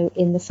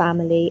 in the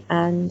family,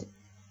 and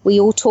we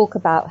all talk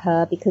about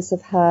her because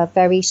of her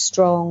very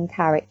strong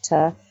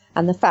character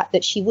and the fact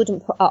that she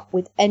wouldn't put up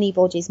with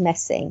anybody's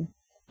messing.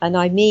 And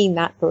I mean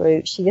that,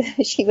 Baruch.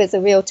 She was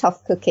a real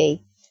tough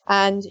cookie.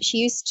 And she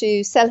used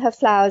to sell her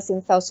flowers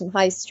in Feltham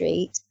High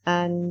Street,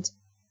 and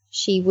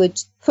she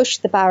would push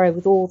the barrow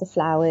with all the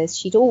flowers.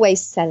 She'd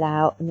always sell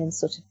out and then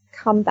sort of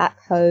come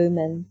back home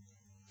and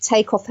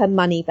take off her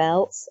money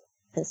belts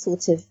and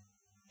sort of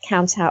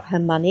count out her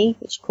money,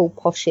 which she called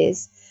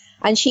poshes.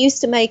 And she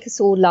used to make us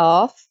all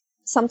laugh.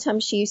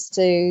 Sometimes she'd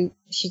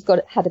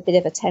had a bit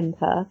of a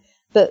temper,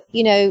 but,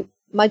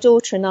 my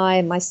daughter and I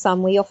and my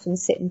son, we often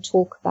sit and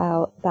talk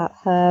about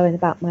her and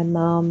about my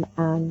mum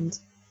and,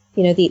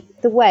 the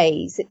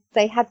ways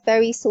they had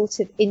very sort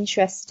of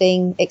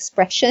interesting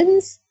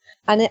expressions.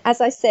 And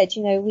as I said,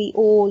 we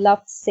all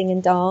love to sing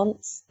and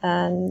dance,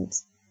 and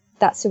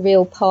that's a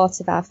real part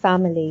of our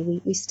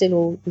family. We still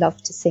all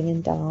love to sing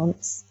and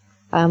dance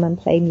and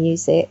play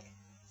music.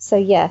 So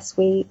yes,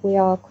 we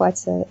are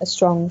quite a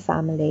strong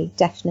family,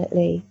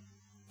 definitely.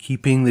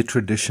 Keeping the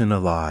tradition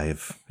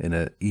alive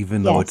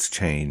even though it's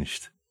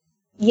changed.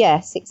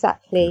 Yes,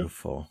 exactly.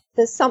 Beautiful.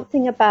 There's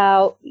something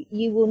about,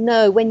 you will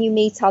know when you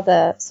meet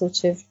other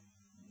sort of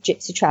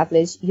gypsy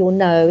travellers, you'll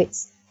know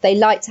they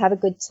like to have a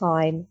good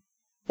time.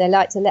 They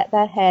like to let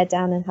their hair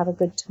down and have a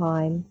good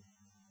time.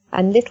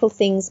 And little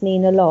things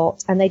mean a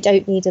lot, and they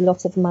don't need a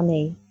lot of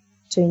money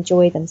to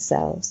enjoy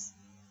themselves.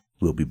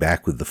 We'll be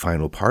back with the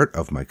final part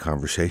of my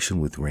conversation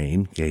with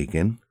Rain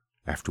Geoghegan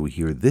after we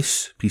hear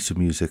this piece of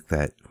music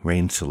that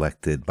Rain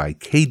selected by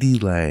K.D.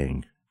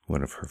 Lang,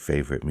 one of her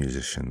favorite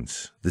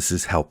musicians. This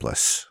is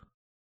Helpless.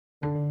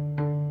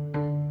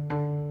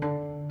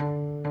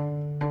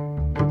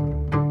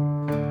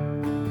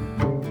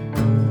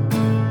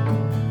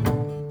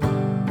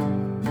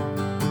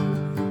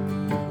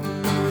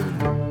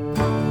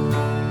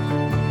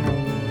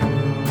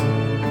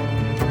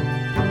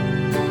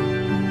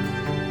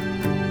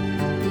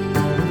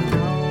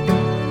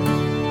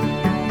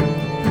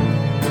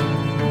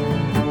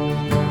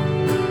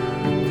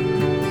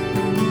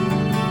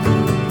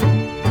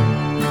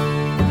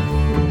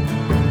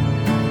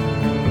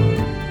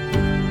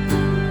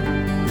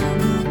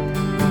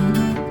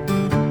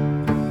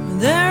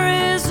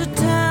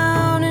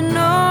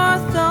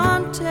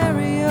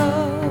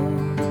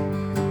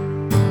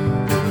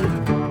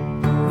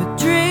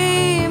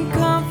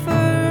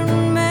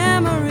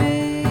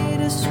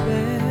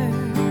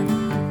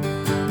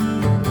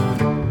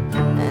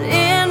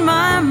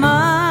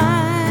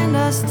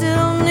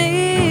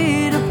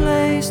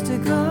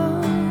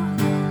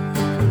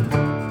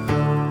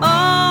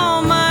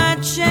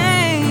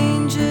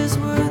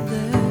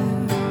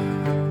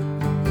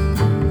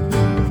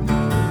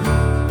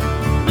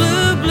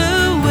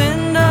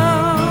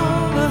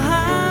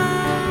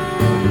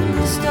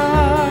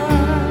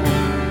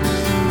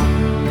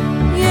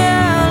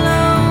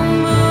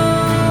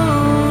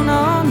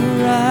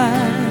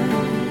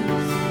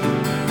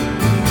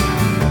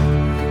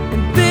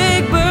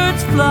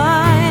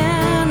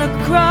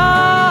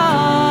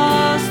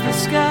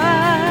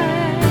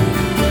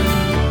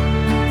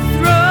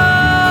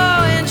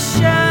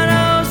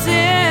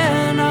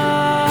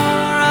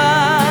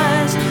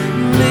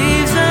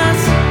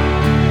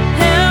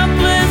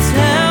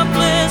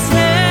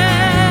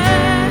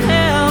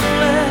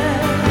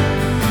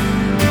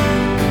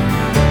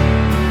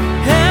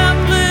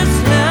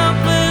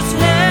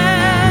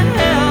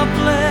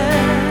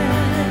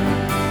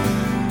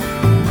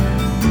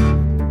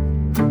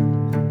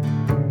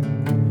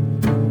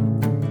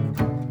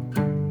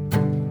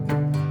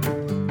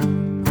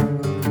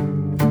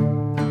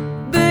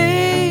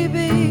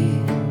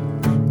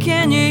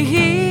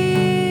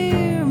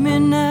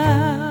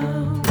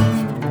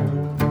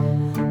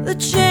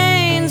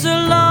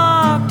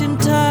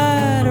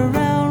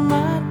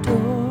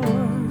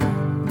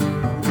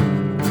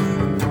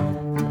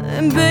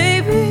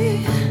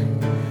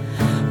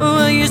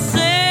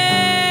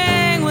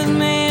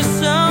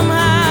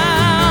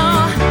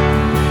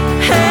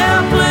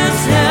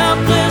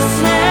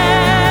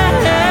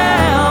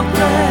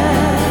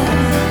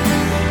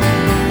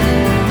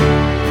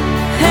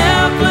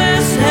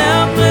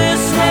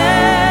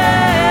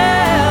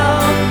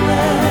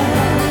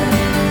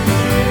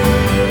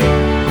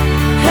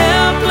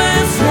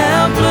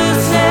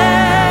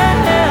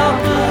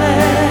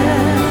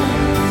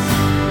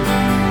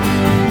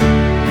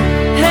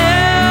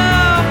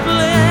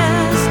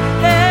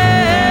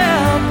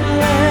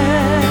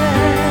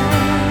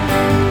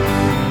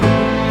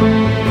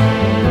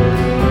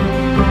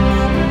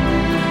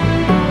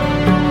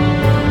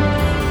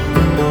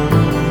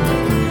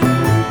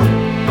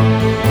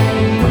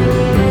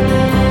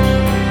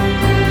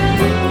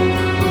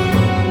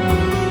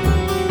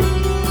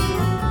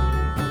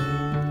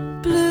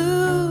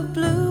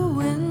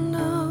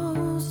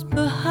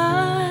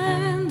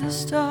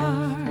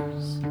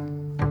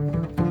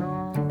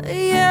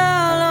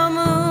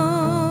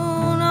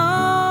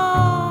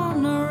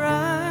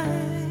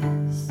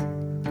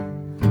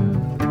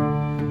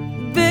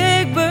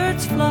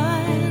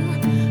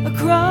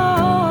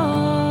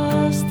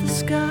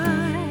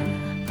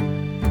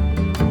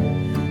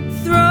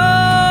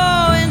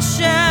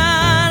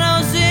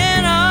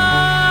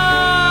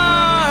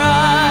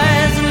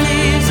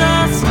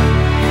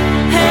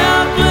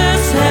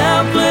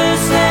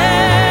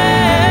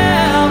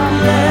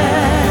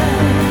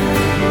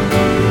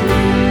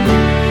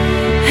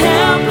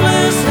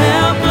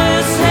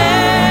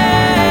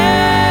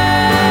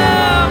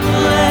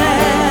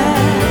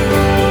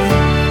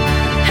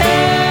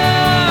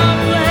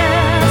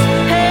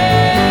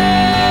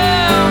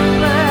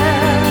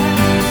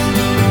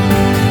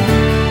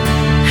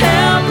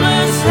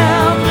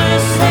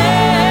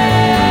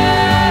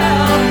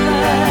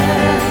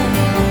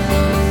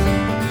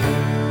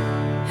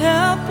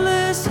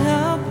 helpless,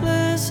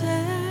 helpless,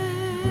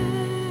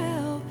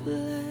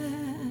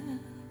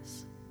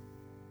 helpless.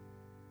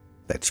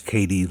 That's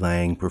Katie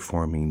Lang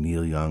performing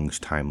Neil Young's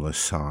timeless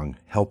song,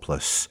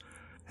 Helpless.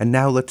 And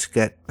now let's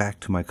get back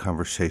to my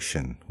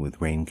conversation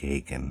with Rain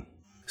Gagan.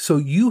 So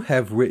you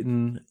have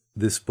written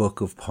this book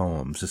of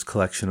poems, this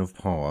collection of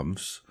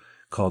poems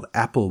called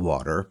Apple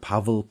Water,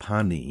 Pavel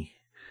Pani.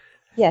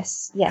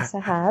 Yes, I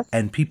have.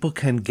 And people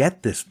can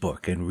get this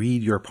book and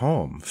read your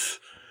poems.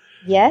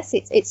 Yes,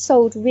 it's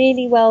sold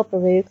really well,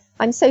 Baruch.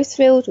 I'm so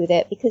thrilled with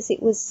it because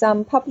it was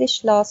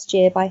published last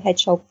year by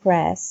Hedgehog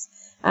Press,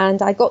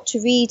 and I got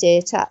to read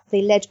it at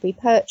the Ledbury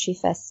Poetry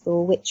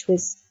Festival, which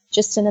was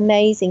just an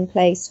amazing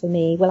place for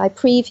me. Well, I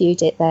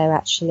previewed it there,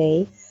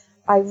 actually.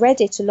 I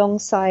read it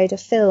alongside a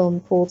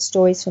film called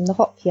Stories from the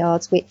Hop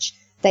Yards, which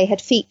they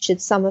had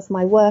featured some of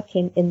my work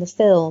in the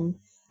film,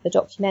 the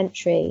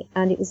documentary,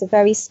 and it was a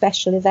very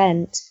special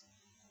event.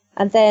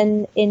 And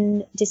then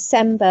in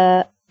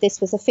December, this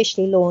was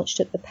officially launched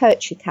at the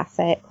Poetry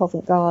Cafe at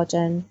Covent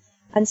Garden.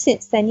 And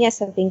since then,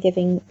 yes, I've been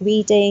giving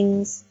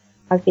readings.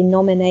 I've been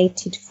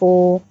nominated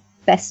for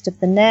Best of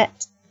the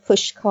Net,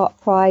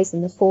 Pushcart Prize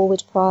and the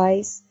Forward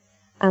Prize.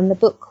 And the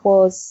book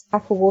was,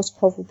 Apple Water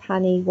Pavel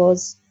Pani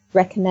was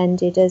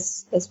recommended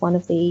as one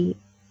of the,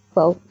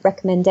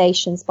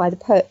 recommendations by the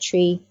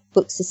Poetry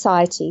Book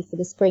Society for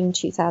the spring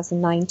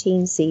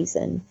 2019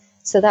 season.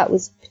 So that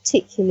was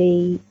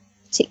particularly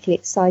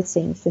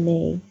exciting for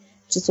me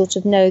to sort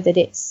of know that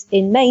it's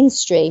in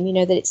mainstream,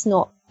 that it's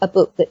not a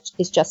book that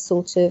is just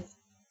sort of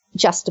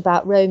just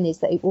about Romneys,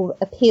 that it will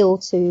appeal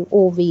to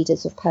all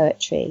readers of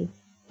poetry.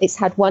 It's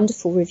had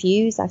wonderful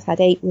reviews. I've had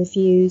 8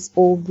 reviews,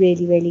 all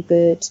really, really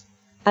good.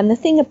 And the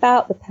thing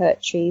about the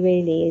poetry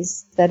really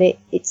is that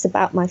it's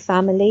about my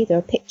family. There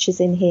are pictures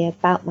in here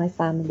about my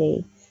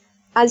family.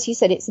 As you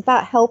said, it's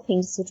about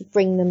helping to sort of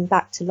bring them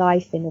back to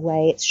life in a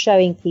way. It's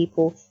showing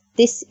people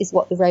this is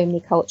what the Romney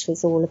culture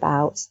is all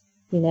about.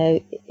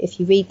 If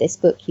you read this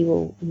book, you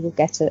will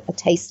get a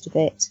taste of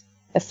it,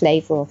 a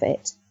flavour of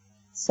it.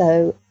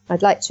 So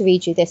I'd like to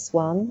read you this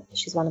one,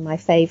 which is one of my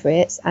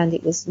favourites, and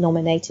it was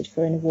nominated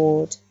for an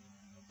award.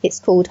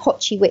 It's called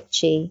Hotchy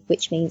Witchy,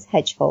 which means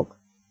hedgehog.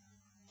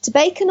 To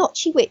bake an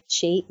Hotchy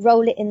Witchy,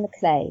 roll it in the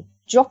clay,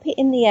 drop it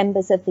in the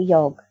embers of the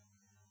yog.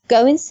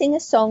 Go and sing a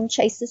song,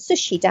 chase the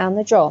sushi down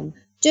the drom,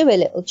 do a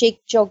little jig,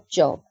 jog,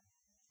 jog.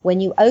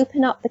 When you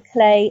open up the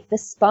clay, the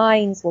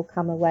spines will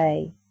come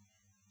away.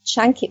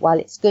 Shank it while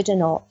it's good or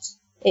not.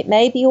 It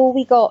may be all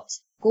we got,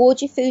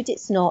 gorge your food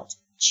it's not,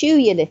 chew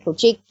your little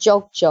jig,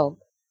 jog, jog.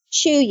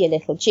 Chew your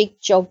little jig,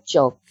 jog,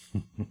 jog.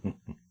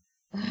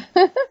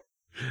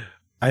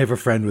 I have a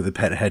friend with a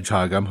pet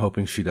hedgehog. I'm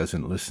hoping she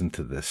doesn't listen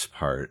to this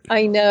part.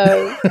 I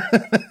know.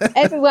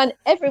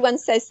 Everyone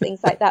says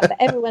things like that, but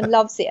everyone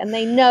loves it. And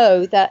they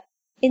know that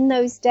in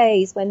those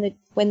days when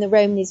the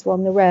Romneys were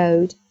on the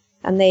road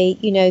and they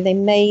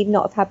may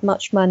not have had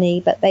much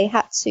money, but they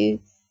had to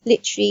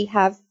literally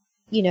have,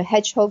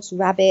 hedgehogs,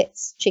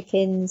 rabbits,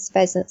 chickens,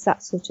 pheasants,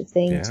 that sort of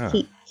thing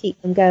to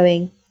keep them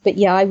going. But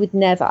yeah, I've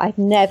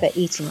never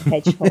eaten a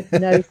hedgehog.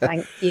 No,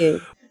 thank you.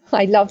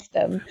 I love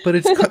them. But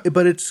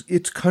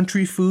it's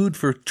country food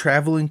for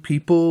traveling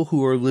people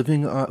who are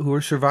living, who are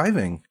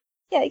surviving.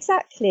 Yeah,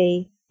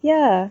 exactly.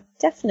 Yeah,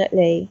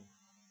 definitely.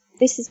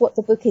 This is what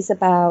the book is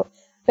about.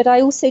 But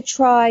I also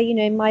try,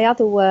 in my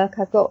other work,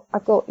 I've got,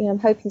 I'm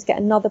hoping to get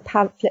another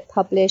pamphlet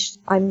published.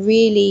 I'm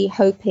really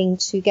hoping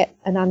to get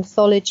an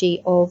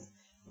anthology of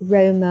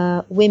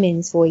Roma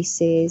women's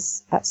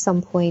voices at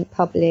some point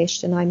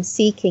published. And I'm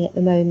seeking at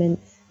the moment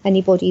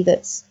anybody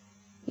that's,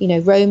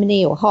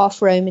 Romany or half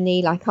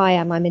Romany like I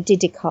am. I'm a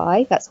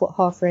Didakai. That's what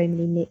half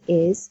Romany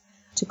is,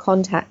 to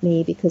contact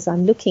me because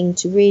I'm looking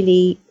to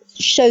really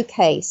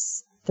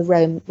showcase the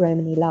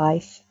Romany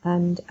life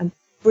and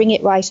bring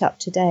it right up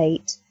to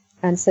date.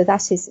 And so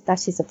that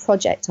is a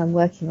project I'm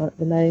working on at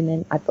the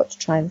moment. I've got to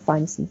try and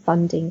find some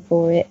funding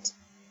for it.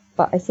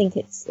 But I think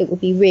it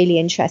would be really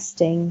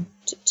interesting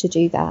to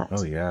do that.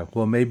 Oh, yeah.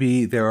 Well,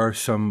 maybe there are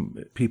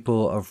some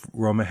people of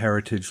Roma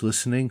heritage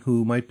listening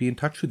who might be in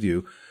touch with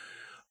you.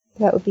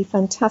 That would be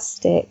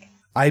fantastic.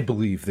 I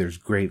believe there's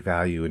great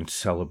value in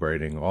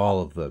celebrating all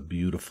of the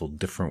beautiful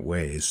different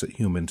ways that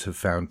humans have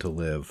found to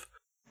live.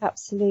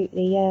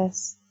 Absolutely,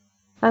 yes.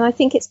 And I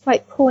think it's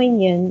quite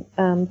poignant,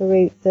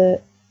 Baruch,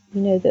 that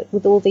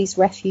with all these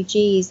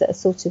refugees that are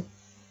sort of,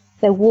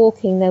 they're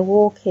walking,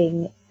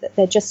 that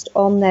they're just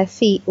on their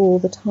feet all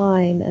the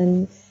time.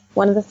 And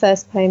one of the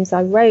first poems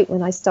I wrote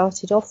when I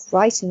started off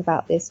writing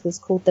about this was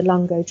called The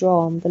Lungo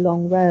Drom, The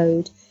Long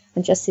Road.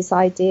 And just this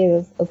idea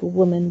of a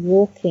woman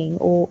walking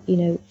or,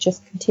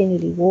 just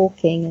continually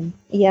walking. And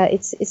yeah,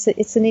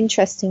 it's an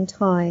interesting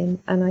time.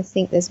 And I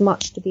think there's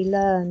much to be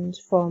learned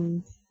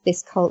from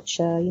this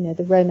culture.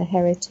 The Roma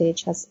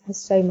heritage has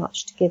so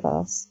much to give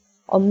us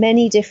on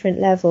many different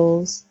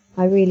levels.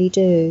 I really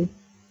do.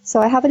 So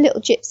I have a little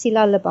gypsy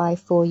lullaby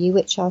for you,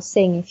 which I'll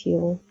sing if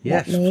you'll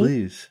let me. Yes,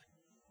 please.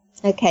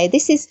 Okay,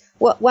 this is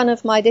one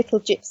of my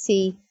little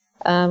gypsy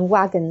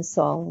wagon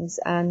songs,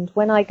 and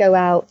when I go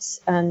out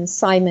and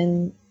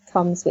Simon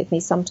comes with me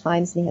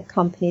sometimes, and he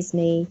accompanies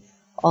me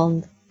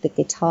on the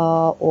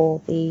guitar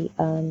or the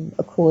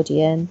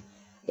accordion.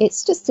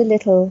 It's just a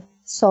little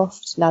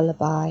soft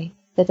lullaby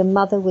that a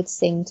mother would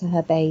sing to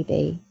her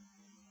baby.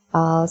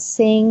 I'll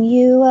sing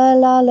you a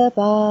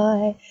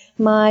lullaby,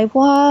 my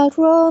wild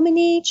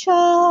Romany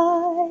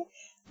child.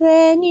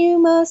 Then you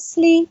must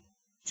sleep,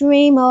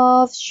 dream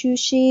of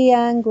Shushi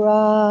and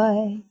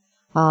Grai.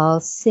 I'll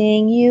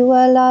sing you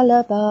a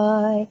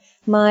lullaby,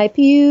 my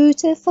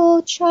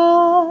beautiful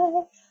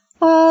child.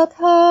 I'll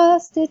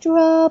cast a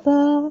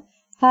drubber,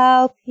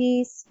 how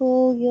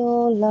peaceful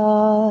your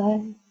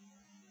life.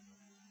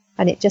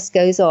 And it just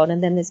goes on,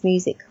 and then there's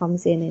music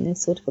comes in a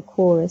sort of a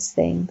chorus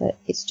thing, but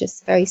it's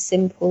just very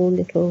simple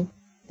little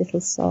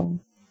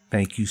song.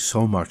 Thank you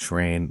so much,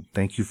 Rain.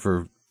 Thank you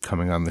for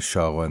coming on the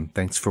show, and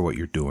thanks for what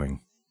you're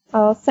doing.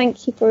 Oh,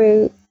 thank you,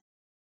 Baruch.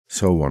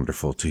 So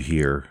wonderful to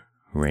hear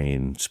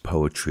Rain's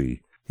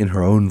poetry in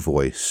her own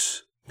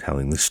voice,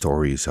 telling the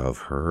stories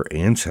of her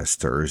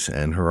ancestors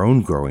and her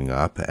own growing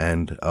up,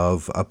 and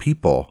of a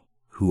people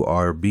who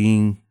are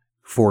being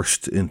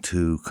forced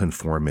into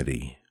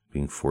conformity,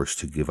 being forced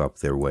to give up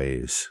their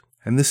ways.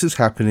 And this is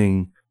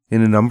happening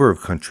in a number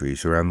of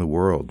countries around the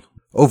world.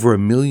 Over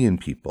 1 million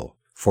people,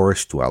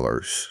 forest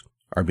dwellers,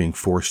 are being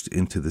forced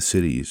into the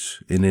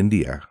cities in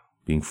India,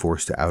 being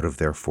forced out of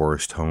their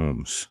forest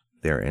homes,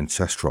 their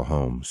ancestral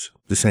homes.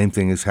 The same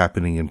thing is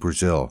happening in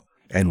Brazil,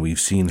 and we've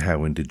seen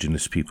how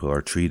indigenous people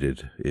are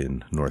treated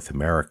in North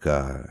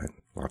America and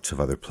lots of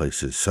other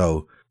places.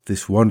 So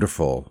this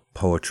wonderful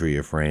poetry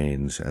of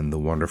Rain's and the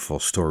wonderful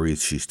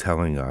stories she's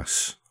telling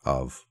us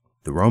of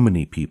the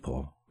Romany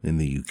people in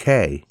the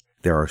UK,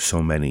 there are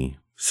so many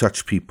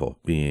such people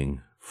being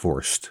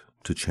forced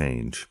to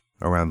change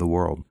around the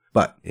world.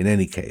 But in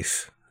any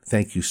case,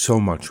 thank you so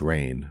much,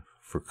 Rain,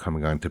 for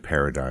coming on to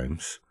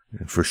Paradigms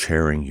and for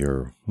sharing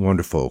your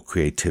wonderful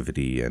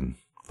creativity and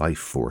life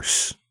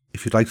force.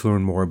 If you'd like to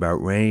learn more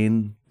about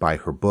Rain, buy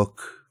her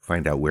book,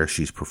 find out where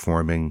she's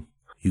performing,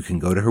 you can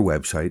go to her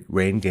website,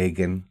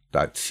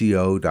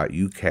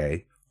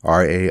 raingeoghegan.co.uk,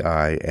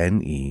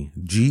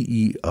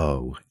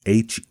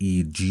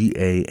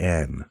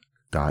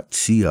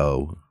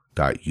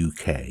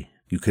 RAINEGEOHEGAN.co.uk.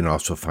 You can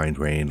also find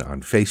Rain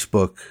on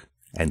Facebook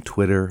and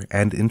Twitter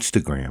and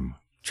Instagram.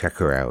 Check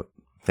her out.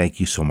 Thank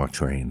you so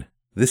much, Rain.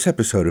 This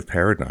episode of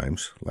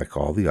Paradigms, like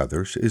all the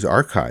others, is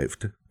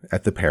archived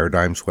at the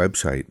Paradigms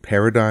website,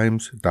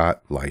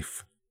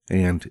 paradigms.life,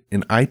 and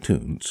in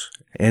iTunes,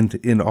 and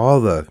in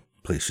all the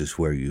places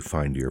where you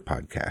find your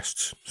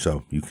podcasts.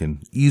 So you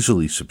can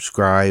easily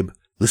subscribe,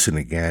 listen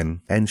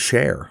again, and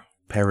share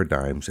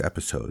Paradigms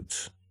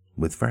episodes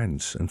with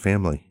friends and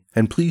family.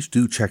 And please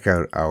do check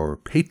out our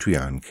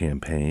Patreon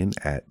campaign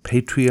at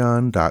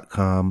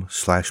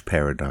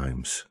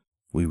patreon.com/paradigms.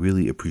 We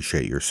really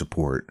appreciate your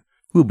support.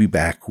 We'll be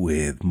back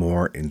with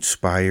more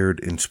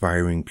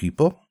inspiring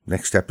people.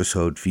 Next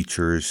episode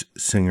features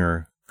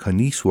singer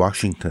Connice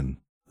Washington,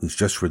 who's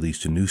just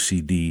released a new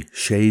CD,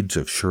 Shades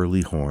of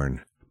Shirley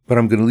Horn. But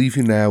I'm going to leave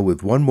you now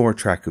with one more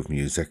track of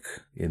music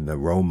in the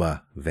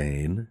Roma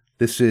vein.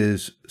 This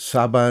is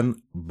Saban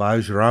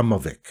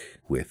Bajramovic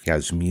with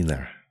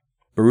Yasmina.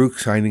 Baruch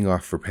signing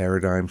off for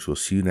Paradigms. We'll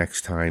see you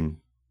next time.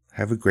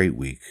 Have a great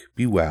week.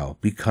 Be well,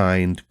 be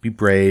kind, be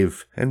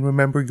brave, and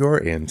remember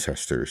your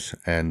ancestors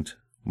and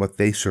what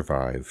they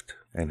survived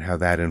and how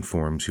that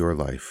informs your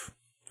life.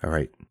 All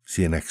right,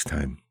 see you next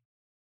time.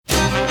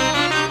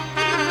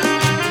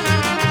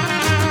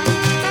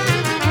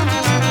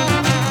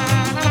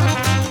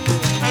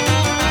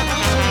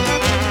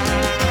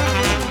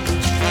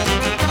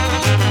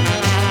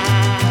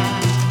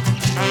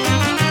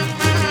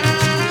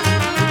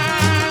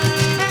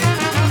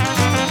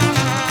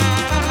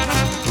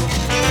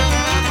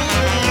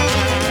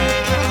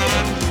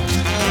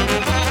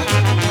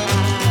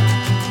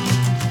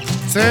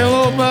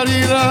 Celo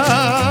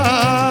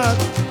barirat,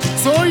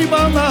 soy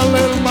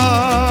banalelma,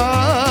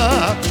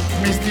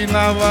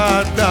 mistina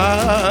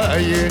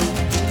vadaje,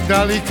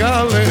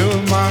 dalika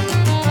lelma.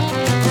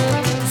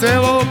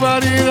 Celo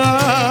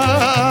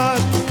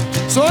barirat,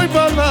 soy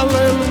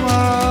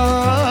banalelma,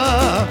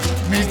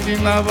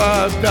 mistina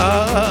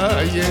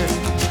vadaje,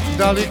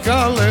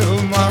 dalika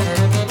lelma.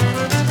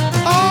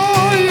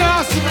 O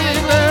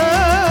Jasmine,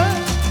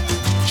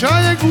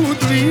 čaje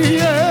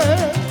gudlije,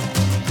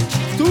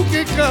 tu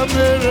che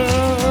camera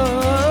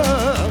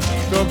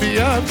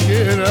dobbiamo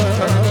chiera.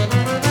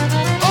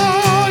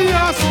 Oh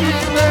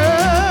Jasmine,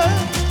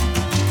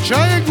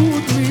 c'hai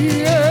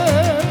gudlie,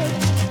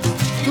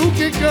 tu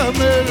che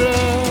camera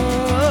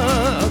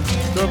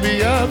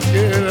dobbiamo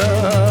chiera.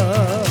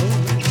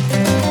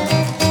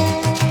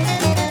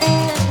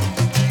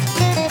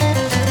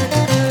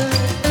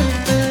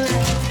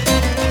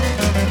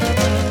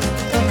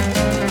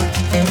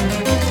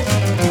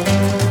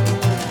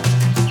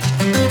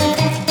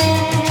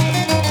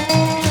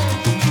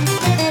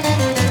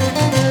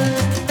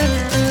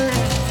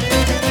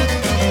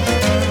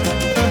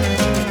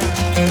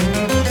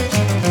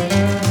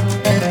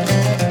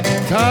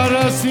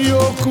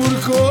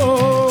 Kurko,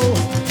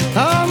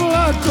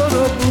 amla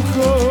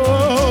korobuko,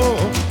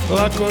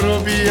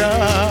 korobia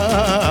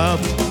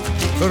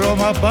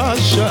Roma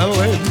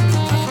Bashalem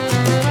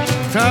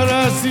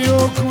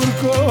Tarazio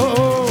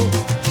Kurko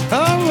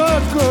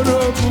Alla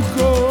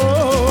Korobuko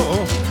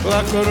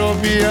La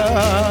korobia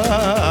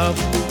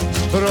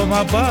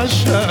Roma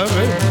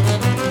Bashalem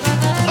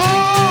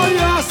Oh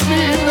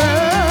Jasmine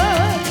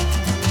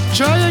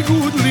Čaje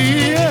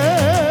gudlije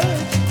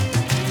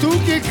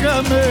Tuki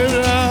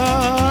kamera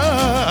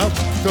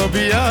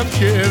Dobijam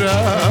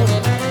kjeram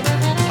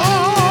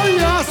O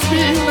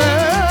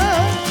Jasmine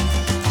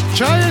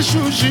Čaje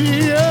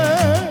šužije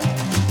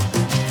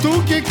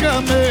Tuki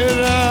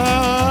kamera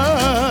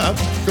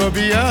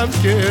Dobijam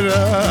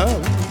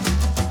kjeram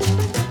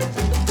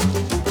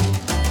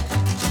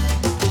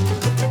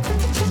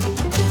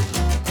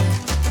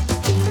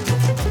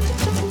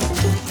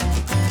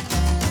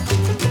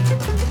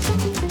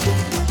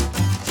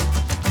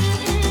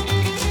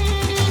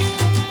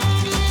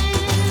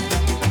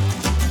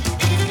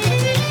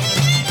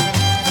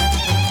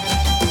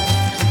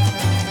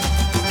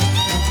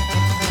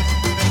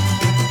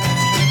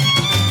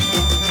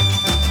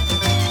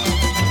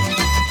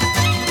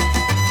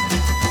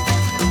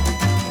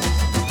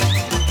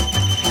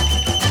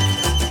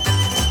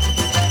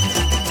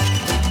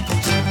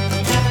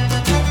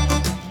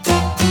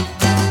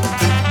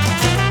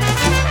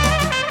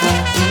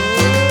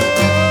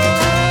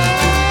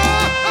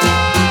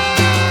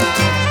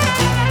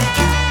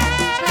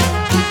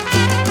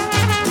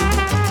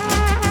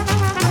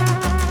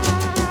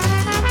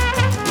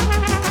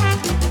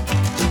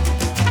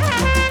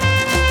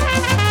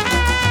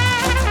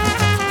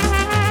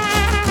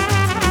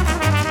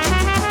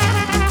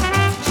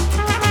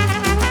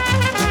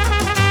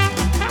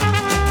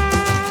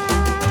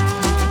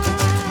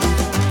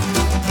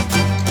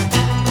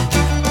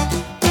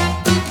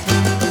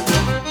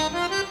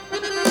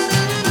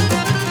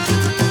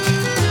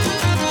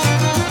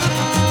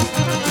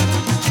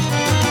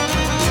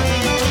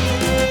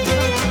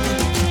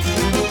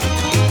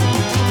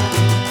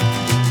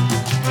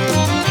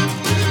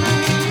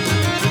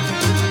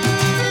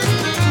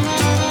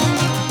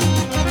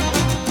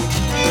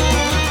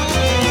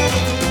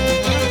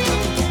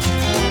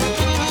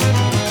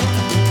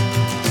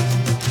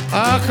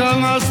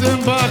Akanazem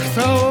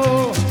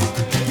baktao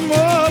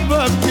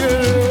Mobabgen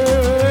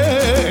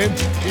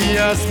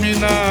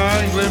Jasmina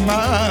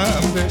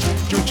Anglemande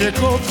Čuče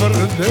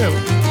kofrdel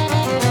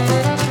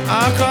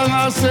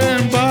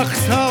Akanazem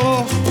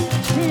baktao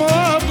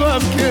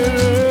Mobabgen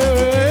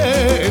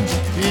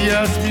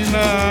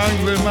Jasmina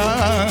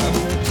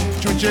Anglemande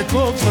Čuče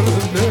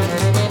kofrdel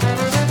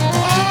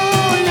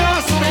Oh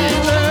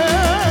Jasmine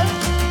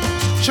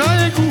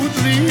Čaje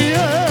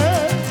gudlije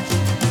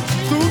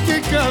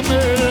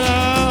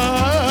Kamera,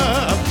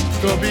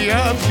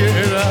 dobijam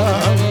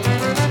kjeram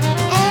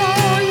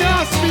O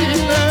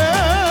Jasmine,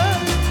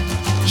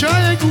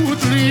 čaje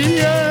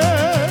gudlije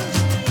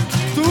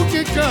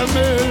Tuki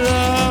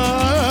kamera,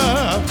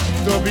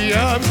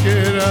 dobijam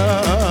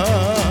kjeram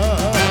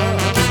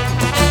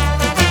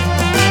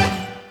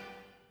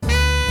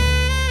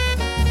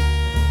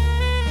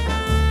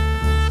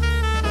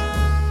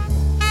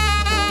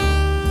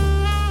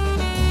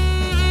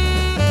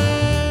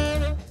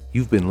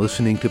You've been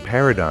listening to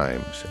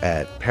Paradigms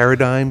at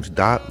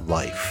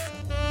paradigms.life.